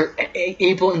shows her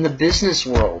able in the business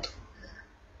world.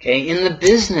 Okay, in the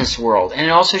business world, and it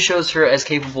also shows her as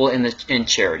capable in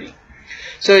charity.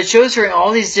 So it shows her in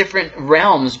all these different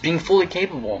realms being fully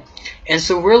capable. And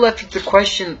so we're left with the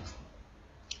question,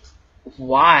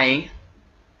 why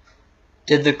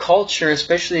did the culture,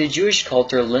 especially the Jewish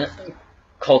culture,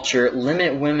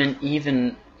 limit women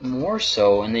even more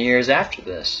so in the years after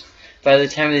this? By the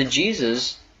time of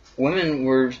Jesus, women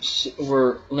were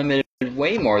limited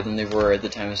way more than they were at the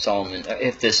time of Solomon,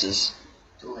 if this is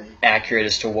accurate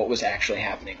as to what was actually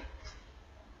happening.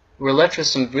 We're left with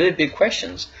some really big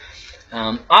questions.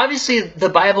 Obviously, the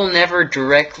Bible never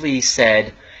directly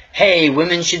said, hey,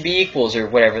 women should be equals or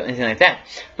whatever, anything like that.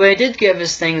 But it did give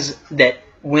us things that,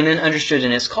 when understood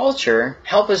in its culture,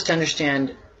 help us to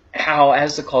understand how,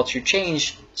 as the culture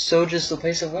changed, so does the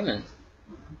place of women.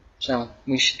 So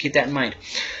we should keep that in mind.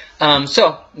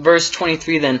 So, verse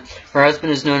 23 then, her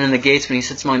husband is known in the gates when he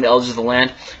sits among the elders of the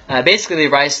land. Basically, they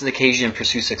rise to the occasion and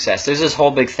pursue success. There's this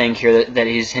whole big thing here that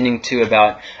he's hinting to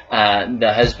about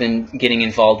the husband getting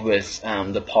involved with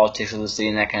the politics of the city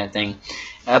and that kind of thing.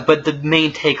 But the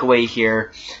main takeaway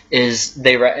here is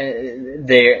they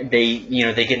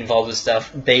get involved with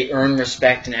stuff. They earn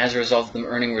respect, and as a result of them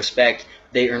earning respect,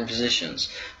 they earn positions.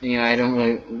 I don't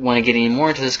really want to get any more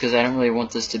into this because I don't really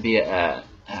want this to be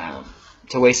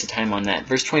to waste the time on that.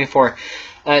 Verse 24,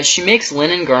 she makes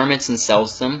linen garments and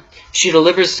sells them. She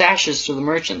delivers sashes to the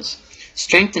merchants.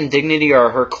 Strength and dignity are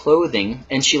her clothing,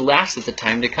 and she laughs at the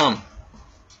time to come.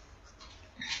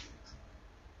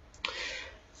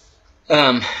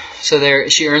 So there,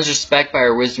 she earns respect by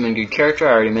her wisdom and good character.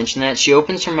 I already mentioned that. She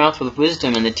opens her mouth with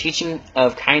wisdom, and the teaching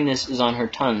of kindness is on her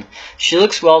tongue. She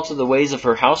looks well to the ways of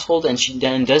her household, and she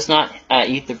does not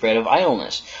eat the bread of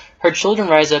idleness. Her children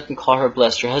rise up and call her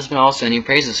blessed. Her husband also, and he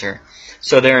praises her.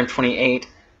 So there in 28,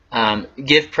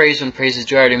 give praise when praise is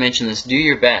due. I already mentioned this. Do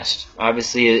your best.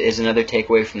 Obviously, is another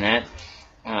takeaway from that.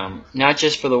 Not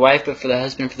just for the wife, but for the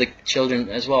husband, for the children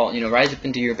as well. Rise up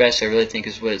and do your best, I really think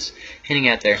is what it's hinting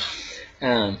at there.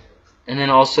 And then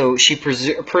also, she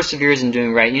perseveres in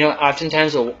doing right.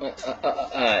 Oftentimes,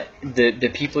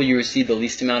 the people you receive the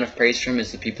least amount of praise from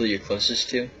is the people you're closest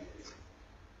to.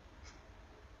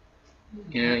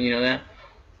 You know that?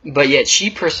 but yet she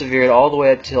persevered all the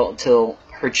way up till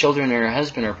her children and her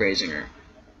husband are praising her.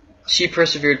 She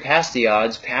persevered past the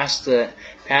odds, past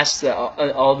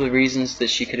all the reasons that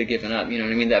she could have given up. You know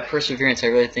what I mean? That perseverance, I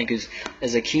really think, is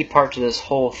a key part to this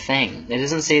whole thing. It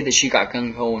doesn't say that she got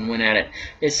gung ho and went at it.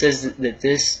 It says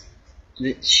that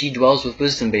she dwells with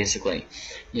wisdom, basically.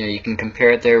 You know, you can compare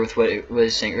it there with what it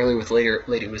was saying earlier with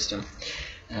lady wisdom.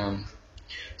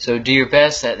 So do your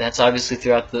best. That's obviously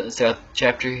throughout the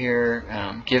chapter here.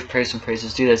 Give praise and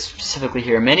praises. Do that specifically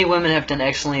here. Many women have done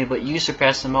excellently, but you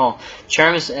surpass them all.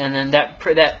 Charms, and then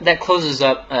that closes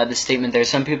up the statement there.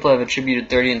 Some people have attributed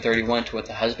 30 and 31 to what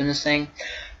the husband is saying.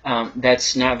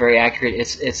 That's not very accurate.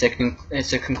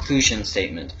 It's a conclusion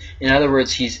statement. In other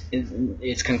words,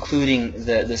 it's concluding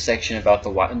the section about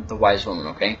the wise woman.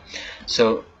 Okay,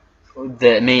 so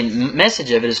the main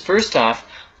message of it is, first off,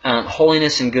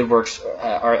 holiness and good works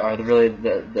are really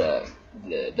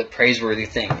the praiseworthy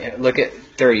thing. Look at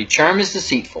 30. Charm is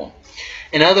deceitful.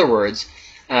 In other words,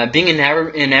 being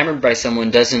enamored by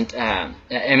someone doesn't.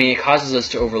 It causes us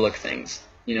to overlook things.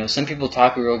 You know, some people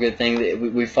talk a real good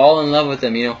thing. We fall in love with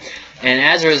them. You know, and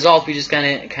as a result, we just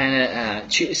kind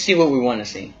of see what we want to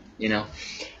see. You know,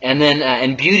 and then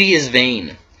and beauty is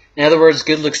vain. In other words,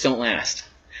 good looks don't last.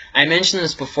 I mentioned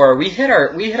this before. We hit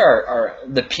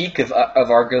the peak of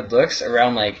our good looks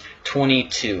around like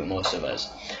 22, most of us,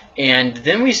 and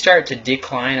then we start to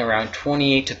decline around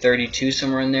 28 to 32,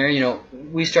 somewhere in there. You know,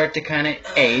 we start to kind of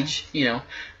age. You know,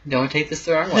 don't take this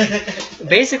the wrong way.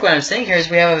 Basically, what I'm saying here is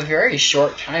we have a very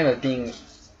short time of being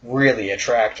really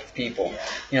attractive people.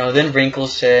 You know, then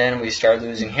wrinkles set in, we start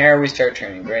losing hair, we start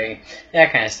turning gray,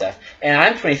 that kind of stuff. And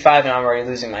I'm 25 and I'm already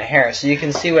losing my hair, so you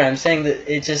can see what I'm saying,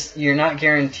 that you're not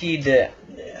guaranteed to,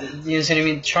 you know what I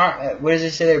mean, what does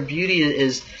it say there? Beauty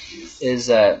is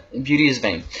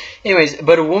vain. Anyways,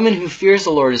 but a woman who fears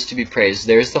the Lord is to be praised.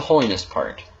 There's the holiness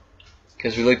part.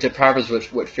 Because we looked at Proverbs,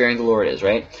 what fearing the Lord is,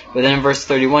 right? But then in verse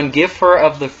 31, give her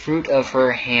of the fruit of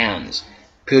her hands.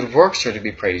 Good works are to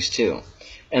be praised too.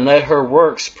 And let her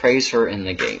works praise her in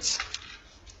the gates.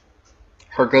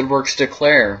 Her good works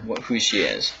declare who she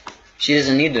is. She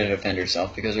doesn't need to defend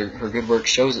herself because her good work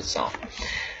shows itself.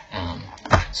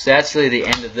 So that's really the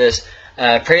end of this.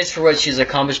 Praise for what she's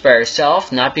accomplished by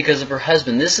herself, not because of her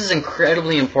husband. This is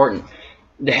incredibly important.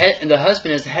 The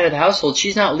husband is the head of the household.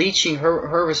 She's not leeching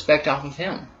her respect off of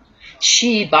him.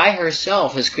 She, by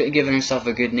herself, has given herself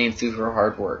a good name through her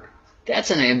hard work.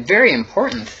 That's a very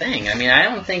important thing. I mean, I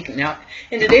don't think now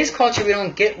in today's culture we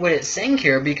don't get what it's saying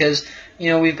here because,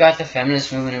 you know, we've got the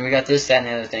feminist movement and we got this, that, and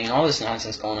the other thing, all this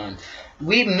nonsense going on.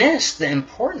 We miss the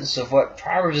importance of what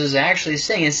Proverbs is actually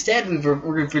saying. Instead, we've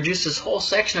reduced this whole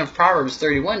section of Proverbs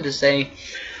 31 to say,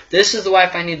 this is the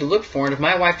wife I need to look for, and if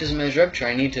my wife doesn't measure up to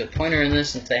her, I need to point her in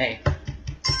this and say, hey.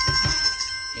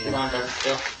 Get on Dr.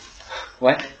 Phil.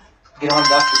 What? Get on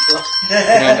Dr. Phil.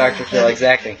 Get on Dr. Phil,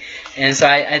 exactly. And so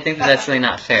I think that's really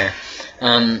not fair.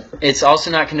 It's also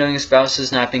not condoning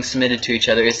spouses not being submitted to each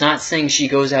other. It's not saying she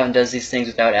goes out and does these things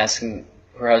without asking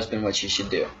her husband what she should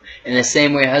do. In the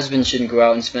same way, husbands shouldn't go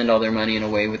out and spend all their money in a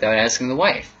way without asking the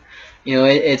wife. You know,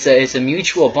 it's a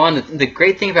mutual bond. The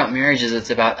great thing about marriage is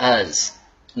it's about us,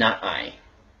 not I.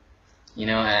 You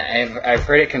know, I've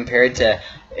heard it compared to,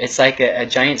 it's like a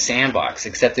giant sandbox,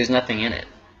 except there's nothing in it.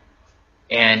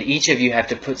 And each of you have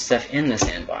to put stuff in the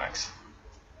sandbox.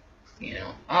 You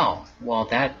know, oh, well,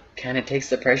 that kind of takes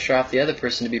the pressure off the other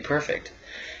person to be perfect.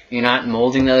 You're not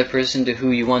molding the other person to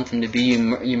who you want them to be.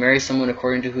 You marry someone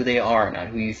according to who they are, not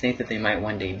who you think that they might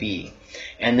one day be.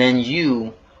 And then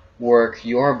you work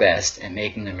your best at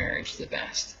making the marriage the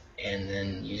best. And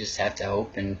then you just have to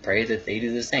hope and pray that they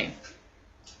do the same.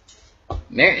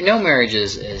 No marriage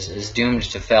is doomed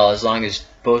to fail as long as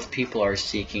both people are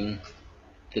seeking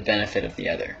the benefit of the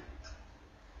other.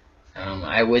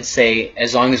 I would say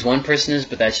as long as one person is,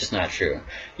 but that's just not true.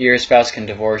 Your spouse can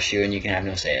divorce you and you can have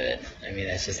no say of it. I mean,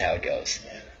 that's just how it goes.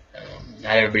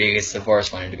 Not everybody who gets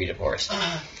divorced wanted to be divorced.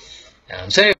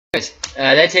 So anyways,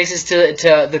 that takes us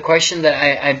to the question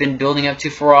that I've been building up to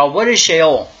for a while. What is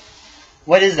Sheol?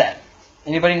 What is that?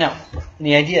 Anybody know?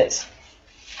 Any ideas?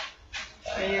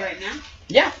 Are you right now?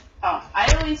 Yeah. Oh,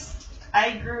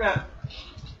 I grew up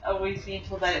always being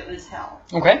told that it was hell.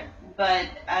 Okay. But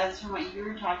as from what you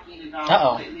were talking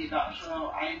about completely about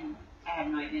Sheol, I have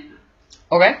no idea.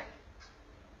 Okay.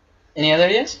 Any other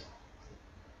ideas?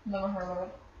 Never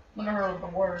heard of the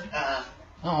word.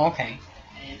 Oh, okay.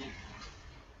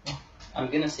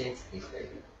 I'm gonna say it's the grave.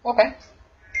 Okay.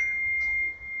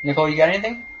 Nicole, you got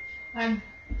anything? I'm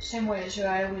same way as you.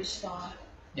 I always thought.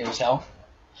 It was hell.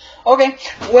 Okay.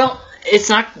 Well, it's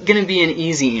not going to be an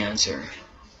easy answer.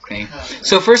 Okay.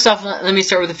 So first off, let me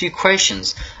start with a few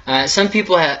questions. Some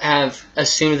people have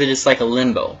assumed that it's like a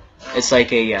limbo. It's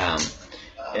like a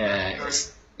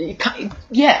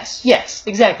yes,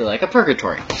 exactly, like a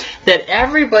purgatory. That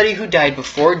everybody who died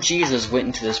before Jesus went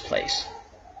into this place,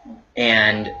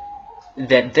 and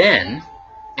that then,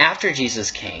 after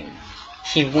Jesus came,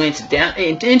 he went down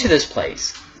into this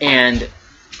place and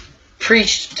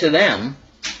preached to them,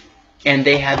 and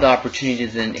they had the opportunity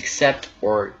to then accept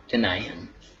or deny him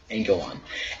and go on.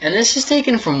 And this is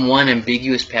taken from one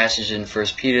ambiguous passage in 1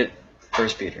 Peter.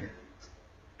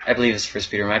 I believe it's 1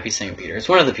 Peter. It might be 2 Peter. It's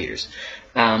one of the Peters,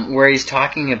 where he's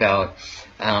talking about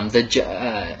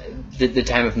the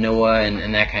time of Noah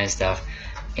and that kind of stuff.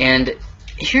 And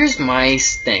here's my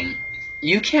thing.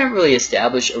 You can't really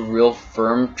establish a real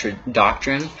firm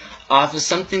doctrine off of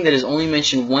something that is only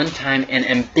mentioned one time and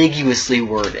ambiguously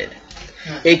worded.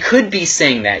 It could be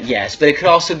saying that, yes, but it could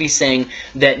also be saying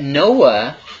that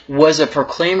Noah was a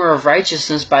proclaimer of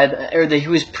righteousness or that he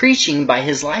was preaching by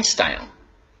his lifestyle.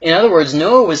 In other words,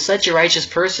 Noah was such a righteous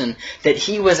person that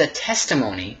he was a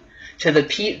testimony to the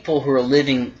people who are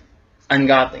living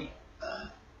ungodly.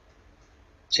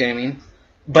 See what I mean?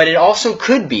 But it also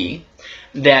could be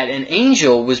that an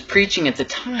angel was preaching at the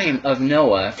time of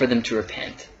Noah for them to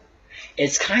repent.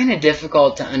 It's kind of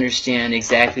difficult to understand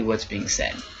exactly what's being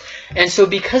said. And so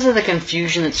because of the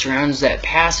confusion that surrounds that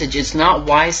passage, it's not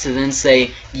wise to then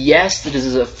say, yes, that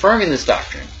is affirming this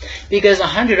doctrine. Because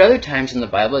 100 other times in the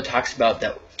Bible it talks about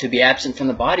that to be absent from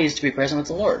the body is to be present with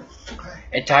the Lord.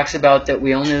 It talks about that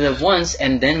we only live once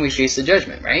and then we face the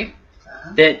judgment, right?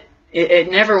 That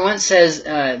it never once says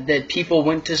that people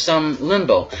went to some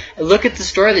limbo. Look at the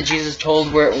story that Jesus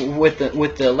told with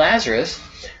the Lazarus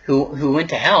who went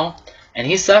to hell. And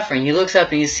he's suffering. He looks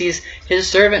up and he sees his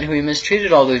servant who he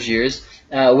mistreated all those years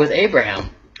with Abraham.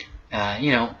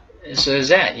 So there's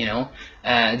that,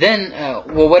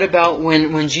 Well, what about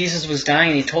when Jesus was dying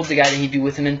and he told the guy that he'd be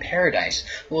with him in paradise?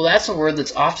 Well, that's a word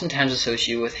that's oftentimes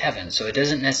associated with heaven. So it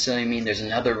doesn't necessarily mean there's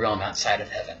another realm outside of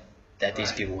heaven that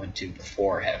these people went to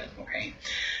before heaven, okay?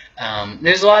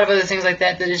 There's a lot of other things like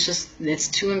that it's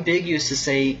too ambiguous to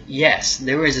say, yes,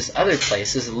 there was this other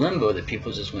place, this limbo that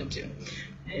people just went to.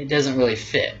 It doesn't really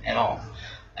fit at all.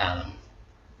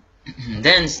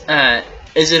 Then,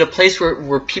 is it a place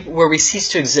where we cease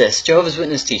to exist? Jehovah's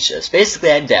Witnesses teach us. Basically,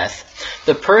 at death,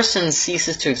 the person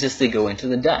ceases to exist. They go into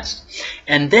the dust.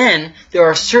 And then, there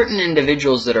are certain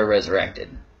individuals that are resurrected.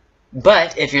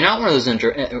 But, if you're not one of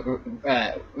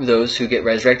those who get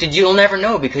resurrected, you'll never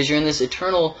know because you're in this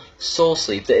eternal soul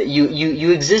sleep.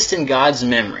 You exist in God's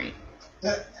memory.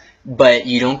 But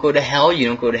you don't go to hell, you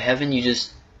don't go to heaven, you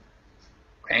just...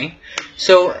 Okay?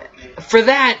 So, for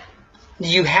that,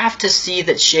 you have to see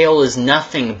that Sheol is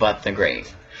nothing but the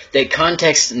grave. That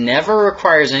context never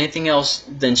requires anything else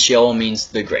than Sheol means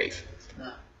the grave.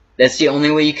 That's the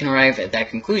only way you can arrive at that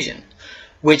conclusion.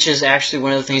 Which is actually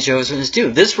one of the things Jehovah's Witnesses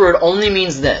do. This word only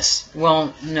means this.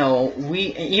 Well, no,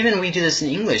 we do this in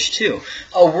English too.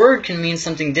 A word can mean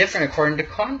something different according to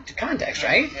context,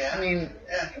 right? Yeah. I mean,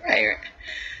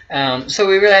 right. So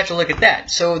we really have to look at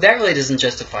that. So that really doesn't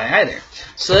justify either.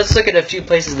 So let's look at a few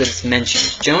places that it's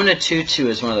mentioned. Jonah 2:2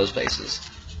 is one of those places.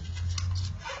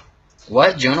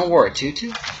 What? Jonah wore a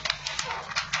tutu?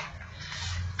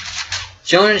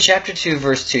 Jonah chapter 2,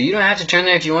 verse 2. You don't have to turn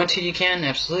there if you want to. You can.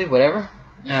 Absolutely. Whatever.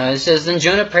 It says, Then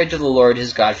Jonah prayed to the Lord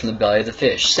his God from the belly of the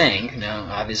fish, saying, now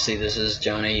obviously this is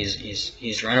Jonah,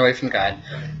 he's run away from God,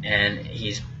 and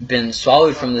he's been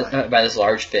swallowed by this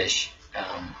large fish.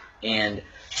 And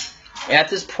at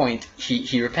this point,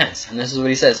 he repents. And this is what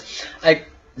he says. I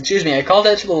called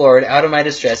out to the Lord out of my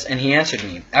distress, and he answered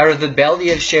me. Out of the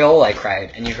belly of Sheol I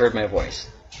cried, and you heard my voice.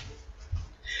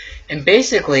 And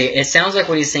basically, it sounds like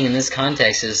what he's saying in this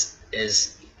context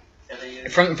is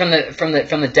from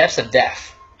the depths of death.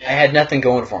 I had nothing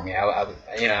going for me.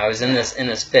 I was in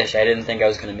this fish. I didn't think I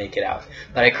was going to make it out,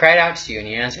 but I cried out to you, and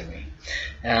you answered me.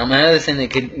 Another thing that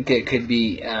could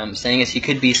be saying is he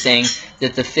could be saying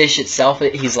that the fish itself,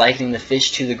 he's likening the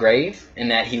fish to the grave, and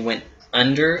that he went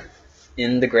under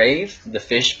in the grave, the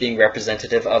fish being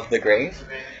representative of the grave.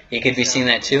 He could be seeing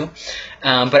that too.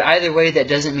 But either way, that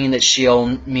doesn't mean that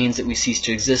Sheol means that we cease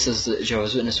to exist, as the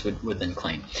Jehovah's Witness would then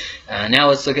claim. Now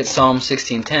let's look at Psalm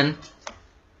 16:10.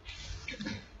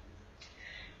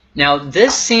 Now,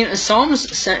 this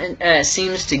Psalms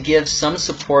seems to give some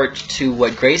support to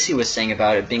what Gracie was saying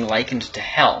about it being likened to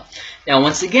hell. Now,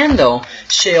 once again, though,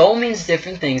 Sheol means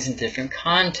different things in different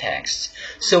contexts.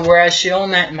 So, whereas Sheol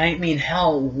might mean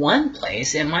hell one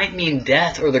place, it might mean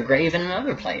death or the grave in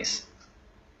another place.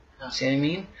 See what I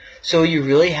mean? So you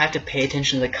really have to pay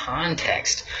attention to the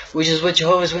context, which is what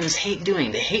Jehovah's Witnesses hate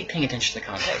doing. They hate paying attention to the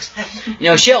context.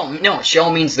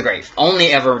 Sheol means the grave. Only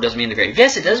ever does mean the grave.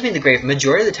 Yes, it does mean the grave.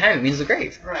 Majority of the time it means the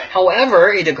grave. Right.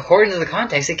 However, according to the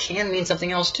context, it can mean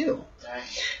something else too.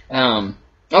 Right.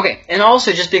 Okay, and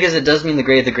also just because it does mean the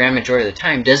grave the grand majority of the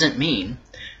time doesn't mean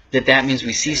that means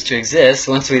we cease to exist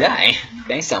once we die.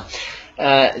 Okay, so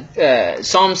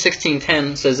Psalm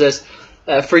 16:10 says this,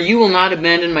 for you will not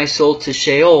abandon my soul to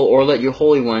Sheol or let your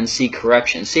Holy One see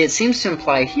corruption. See, it seems to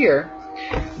imply here,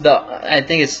 I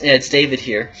think it's David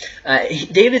here,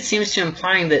 David seems to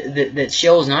implying that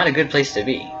Sheol is not a good place to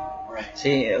be. Right.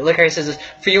 See, look how he says this,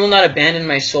 for you will not abandon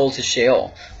my soul to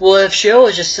Sheol. Well, if Sheol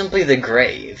is just simply the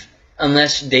grave,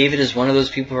 unless David is one of those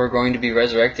people who are going to be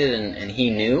resurrected and he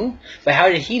knew, but how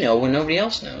did he know when nobody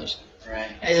else knows?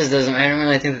 Right. It just doesn't, I don't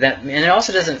really think that, and it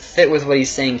also doesn't fit with what he's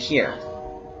saying here.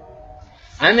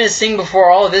 I'm going to sing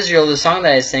before all of Israel the song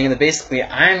that I sang, that basically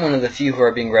I'm one of the few who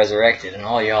are being resurrected, and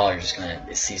all y'all are just going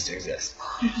to cease to exist.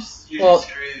 You're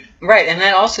screwed. Right, and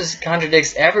that also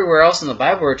contradicts everywhere else in the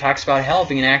Bible where it talks about hell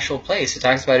being an actual place. It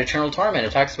talks about eternal torment.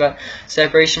 It talks about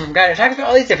separation from God. It talks about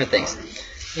all these different things.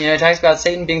 It talks about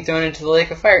Satan being thrown into the lake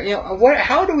of fire.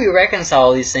 How do we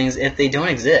reconcile these things if they don't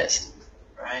exist?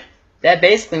 Right. That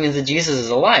basically means that Jesus is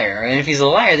a liar. And if he's a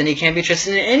liar, then he can't be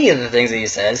trusted in any of the things that he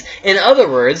says. In other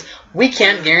words, we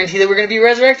can't guarantee that we're going to be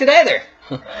resurrected either.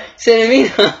 Right. See what I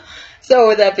mean? So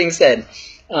with that being said,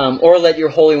 or let your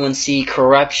Holy One see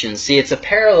corruption. See, it's a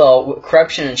parallel.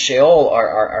 Corruption and Sheol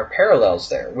are parallels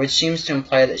there, which seems to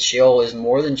imply that Sheol is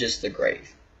more than just the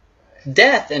grave.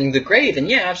 Death and the grave, and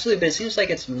yeah, absolutely, but it seems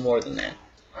like it's more than that.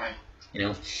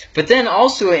 Right. But then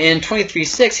also in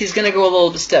 23:6, he's going to go a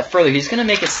little step further. He's going to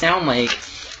make it sound like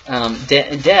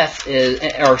death is,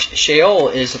 or Sheol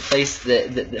is a place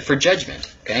that for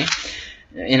judgment. Okay,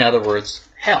 in other words,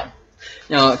 hell.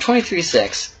 Now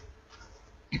 23:6.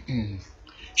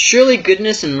 Surely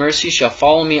goodness and mercy shall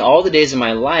follow me all the days of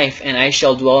my life, and I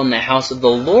shall dwell in the house of the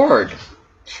Lord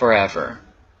forever.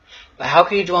 But how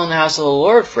can you dwell in the house of the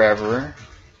Lord forever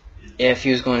if he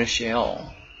was going to Sheol?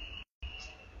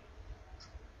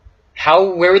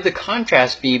 Where would the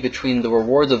contrast be between the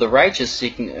rewards of the righteous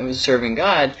serving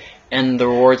God and the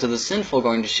rewards of the sinful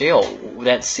going to Sheol?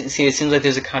 It seems like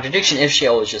there's a contradiction if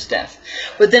Sheol is just death.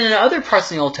 But then in other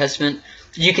parts of the Old Testament,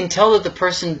 you can tell that the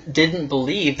person didn't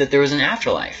believe that there was an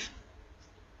afterlife.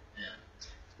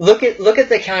 Look at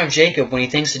the account of Jacob when he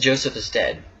thinks that Joseph is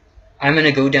dead. I'm going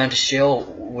to go down to Sheol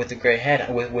with a gray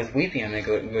head, with weeping. I'm going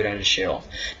to go down to Sheol.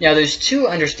 Now, there's two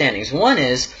understandings. One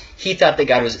is he thought that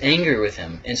God was angry with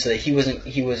him, and so that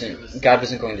God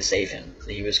wasn't going to save him.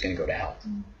 That he was going to go to hell.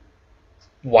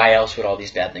 Why else would all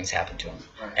these bad things happen to him?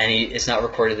 Right. And it's not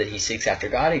recorded that he seeks after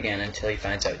God again until he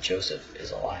finds out Joseph is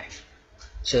alive.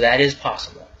 So that is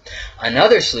possible.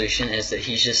 Another solution is that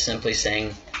he's just simply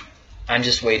saying, I'm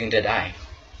just waiting to die.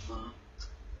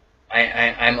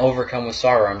 I'm overcome with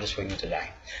sorrow. I'm just waiting to die.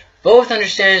 Both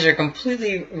understandings are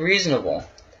completely reasonable,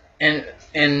 and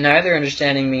neither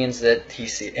understanding means that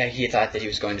he thought that he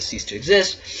was going to cease to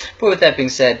exist. But with that being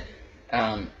said,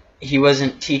 he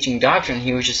wasn't teaching doctrine.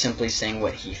 He was just simply saying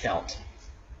what he felt.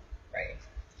 Right?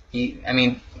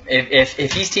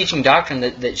 If he's teaching doctrine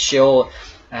that Sheol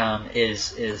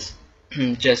is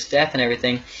just death and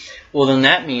everything, well, then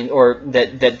that means, or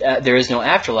that there is no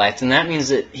afterlife, then that means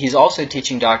that he's also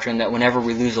teaching doctrine that whenever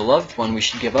we lose a loved one, we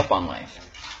should give up on life.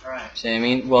 Right. See what I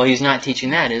mean? Well, he's not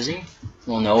teaching that, is he?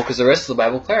 Well, no, because the rest of the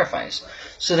Bible clarifies.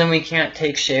 So then we can't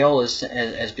take Sheol as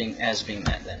being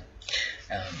that then.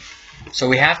 So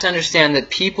we have to understand that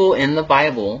people in the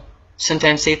Bible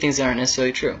sometimes say things that aren't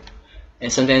necessarily true.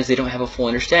 And sometimes they don't have a full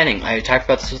understanding. I talked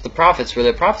about this with the prophets, where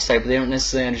they prophesy, but they don't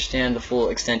necessarily understand the full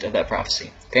extent of that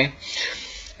prophecy. Okay?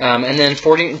 And then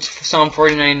Psalm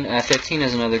 49:15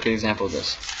 is another good example of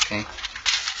this. Okay?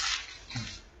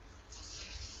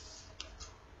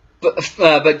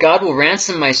 But God will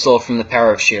ransom my soul from the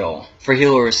power of Sheol, for he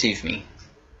will receive me.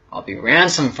 I'll be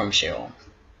ransomed from Sheol.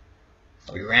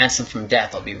 I'll be ransomed from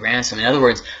death. I'll be ransomed. In other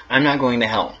words, I'm not going to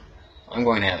hell. I'm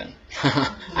going to heaven.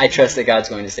 I trust that God's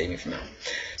going to save me from hell.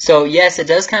 So yes, it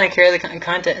does kind of carry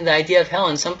the idea of hell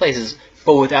in some places,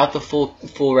 but without the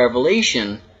full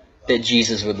revelation that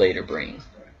Jesus would later bring.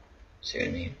 See what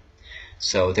I mean?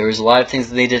 So there was a lot of things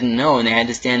that they didn't know, and they had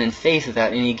to stand in faith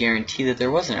without any guarantee that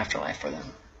there was an afterlife for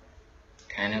them.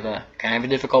 Kind of a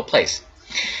difficult place.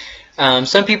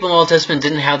 Some people in the Old Testament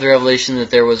didn't have the revelation that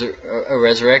there was a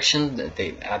resurrection. That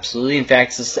they absolutely, in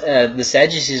fact, the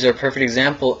Sadducees are a perfect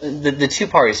example. The two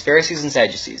parties, Pharisees and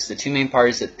Sadducees, the two main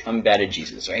parties that combated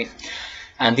Jesus, right?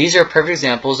 And these are perfect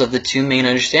examples of the two main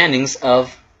understandings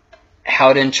of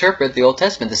how to interpret the Old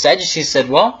Testament. The Sadducees said,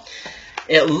 well,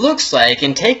 it looks like,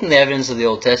 in taking the evidence of the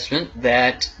Old Testament,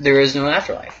 that there is no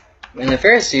afterlife. And the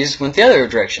Pharisees went the other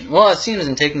direction. Well, it seems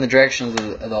in taking the direction of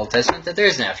the Old Testament that there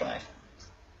is an afterlife.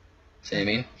 See what I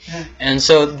mean? Yeah. And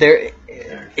so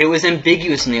it was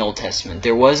ambiguous in the Old Testament.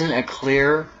 There wasn't a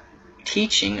clear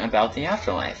teaching about the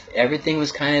afterlife. Everything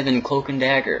was kind of in cloak and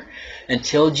dagger.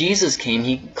 Until Jesus came,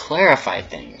 he clarified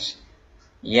things.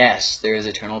 Yes, there is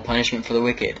eternal punishment for the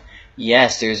wicked.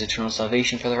 Yes, there is eternal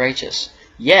salvation for the righteous.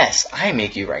 Yes, I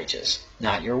make you righteous,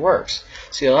 not your works.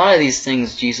 See, a lot of these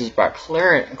things Jesus brought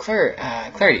clarity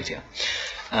to.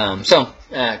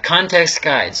 Context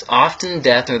guides. Often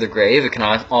death or the grave. It can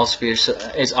also be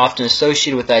is often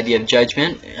associated with the idea of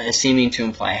judgment, seeming to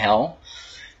imply hell.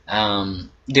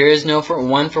 There is no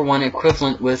one-for-one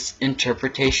equivalent with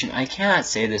interpretation. I cannot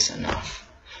say this enough.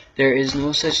 There is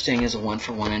no such thing as a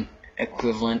one-for-one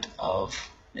equivalent of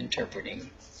interpreting.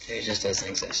 It just doesn't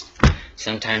exist.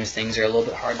 Sometimes things are a little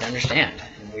bit hard to understand,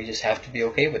 and we just have to be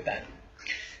okay with that.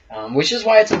 Which is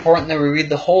why it's important that we read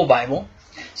the whole Bible.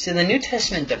 See, the New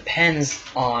Testament depends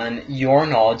on your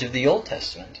knowledge of the Old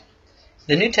Testament.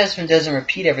 The New Testament doesn't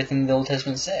repeat everything the Old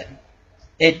Testament said.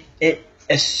 It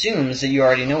assumes that you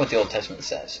already know what the Old Testament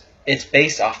says. It's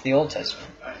based off the Old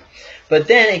Testament. But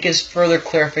then it gives further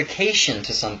clarification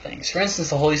to some things. For instance,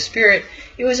 the Holy Spirit,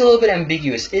 it was a little bit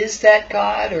ambiguous. Is that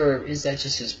God, or is that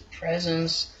just His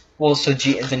presence? Well, so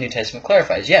the New Testament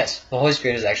clarifies, yes, the Holy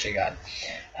Spirit is actually God.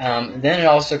 Then it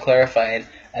also clarified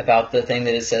about the thing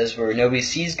that it says where nobody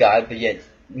sees God, but yet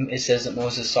it says that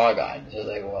Moses saw God. So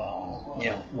like,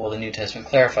 well, the New Testament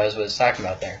clarifies what it's talking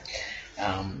about there.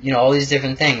 All these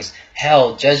different things,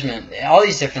 hell, judgment, all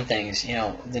these different things,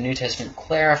 the New Testament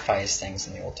clarifies things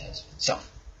in the Old Testament. So,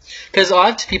 because a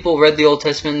lot of people read the Old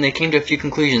Testament and they came to a few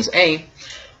conclusions.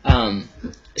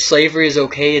 Slavery is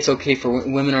okay. It's okay for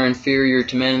women are inferior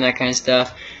to men and that kind of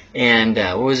stuff. And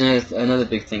what was another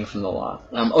big thing from the law?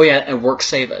 And works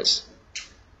save us.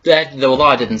 That the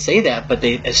law didn't say that, but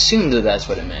they assumed that that's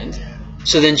what it meant.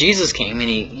 So then Jesus came and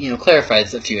he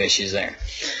clarified a few issues there.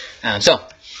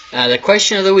 The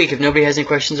question of the week, if nobody has any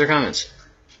questions or comments.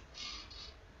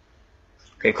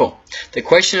 Okay, cool. The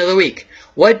question of the week.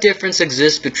 What difference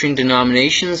exists between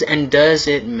denominations and does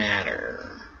it matter?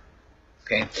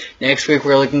 Okay. Next week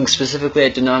we're looking specifically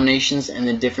at denominations and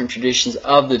the different traditions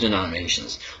of the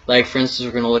denominations. Like, for instance,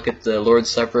 we're going to look at the Lord's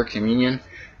Supper, communion,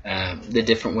 the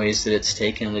different ways that it's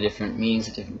taken, the different meanings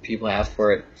that different people have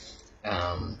for it.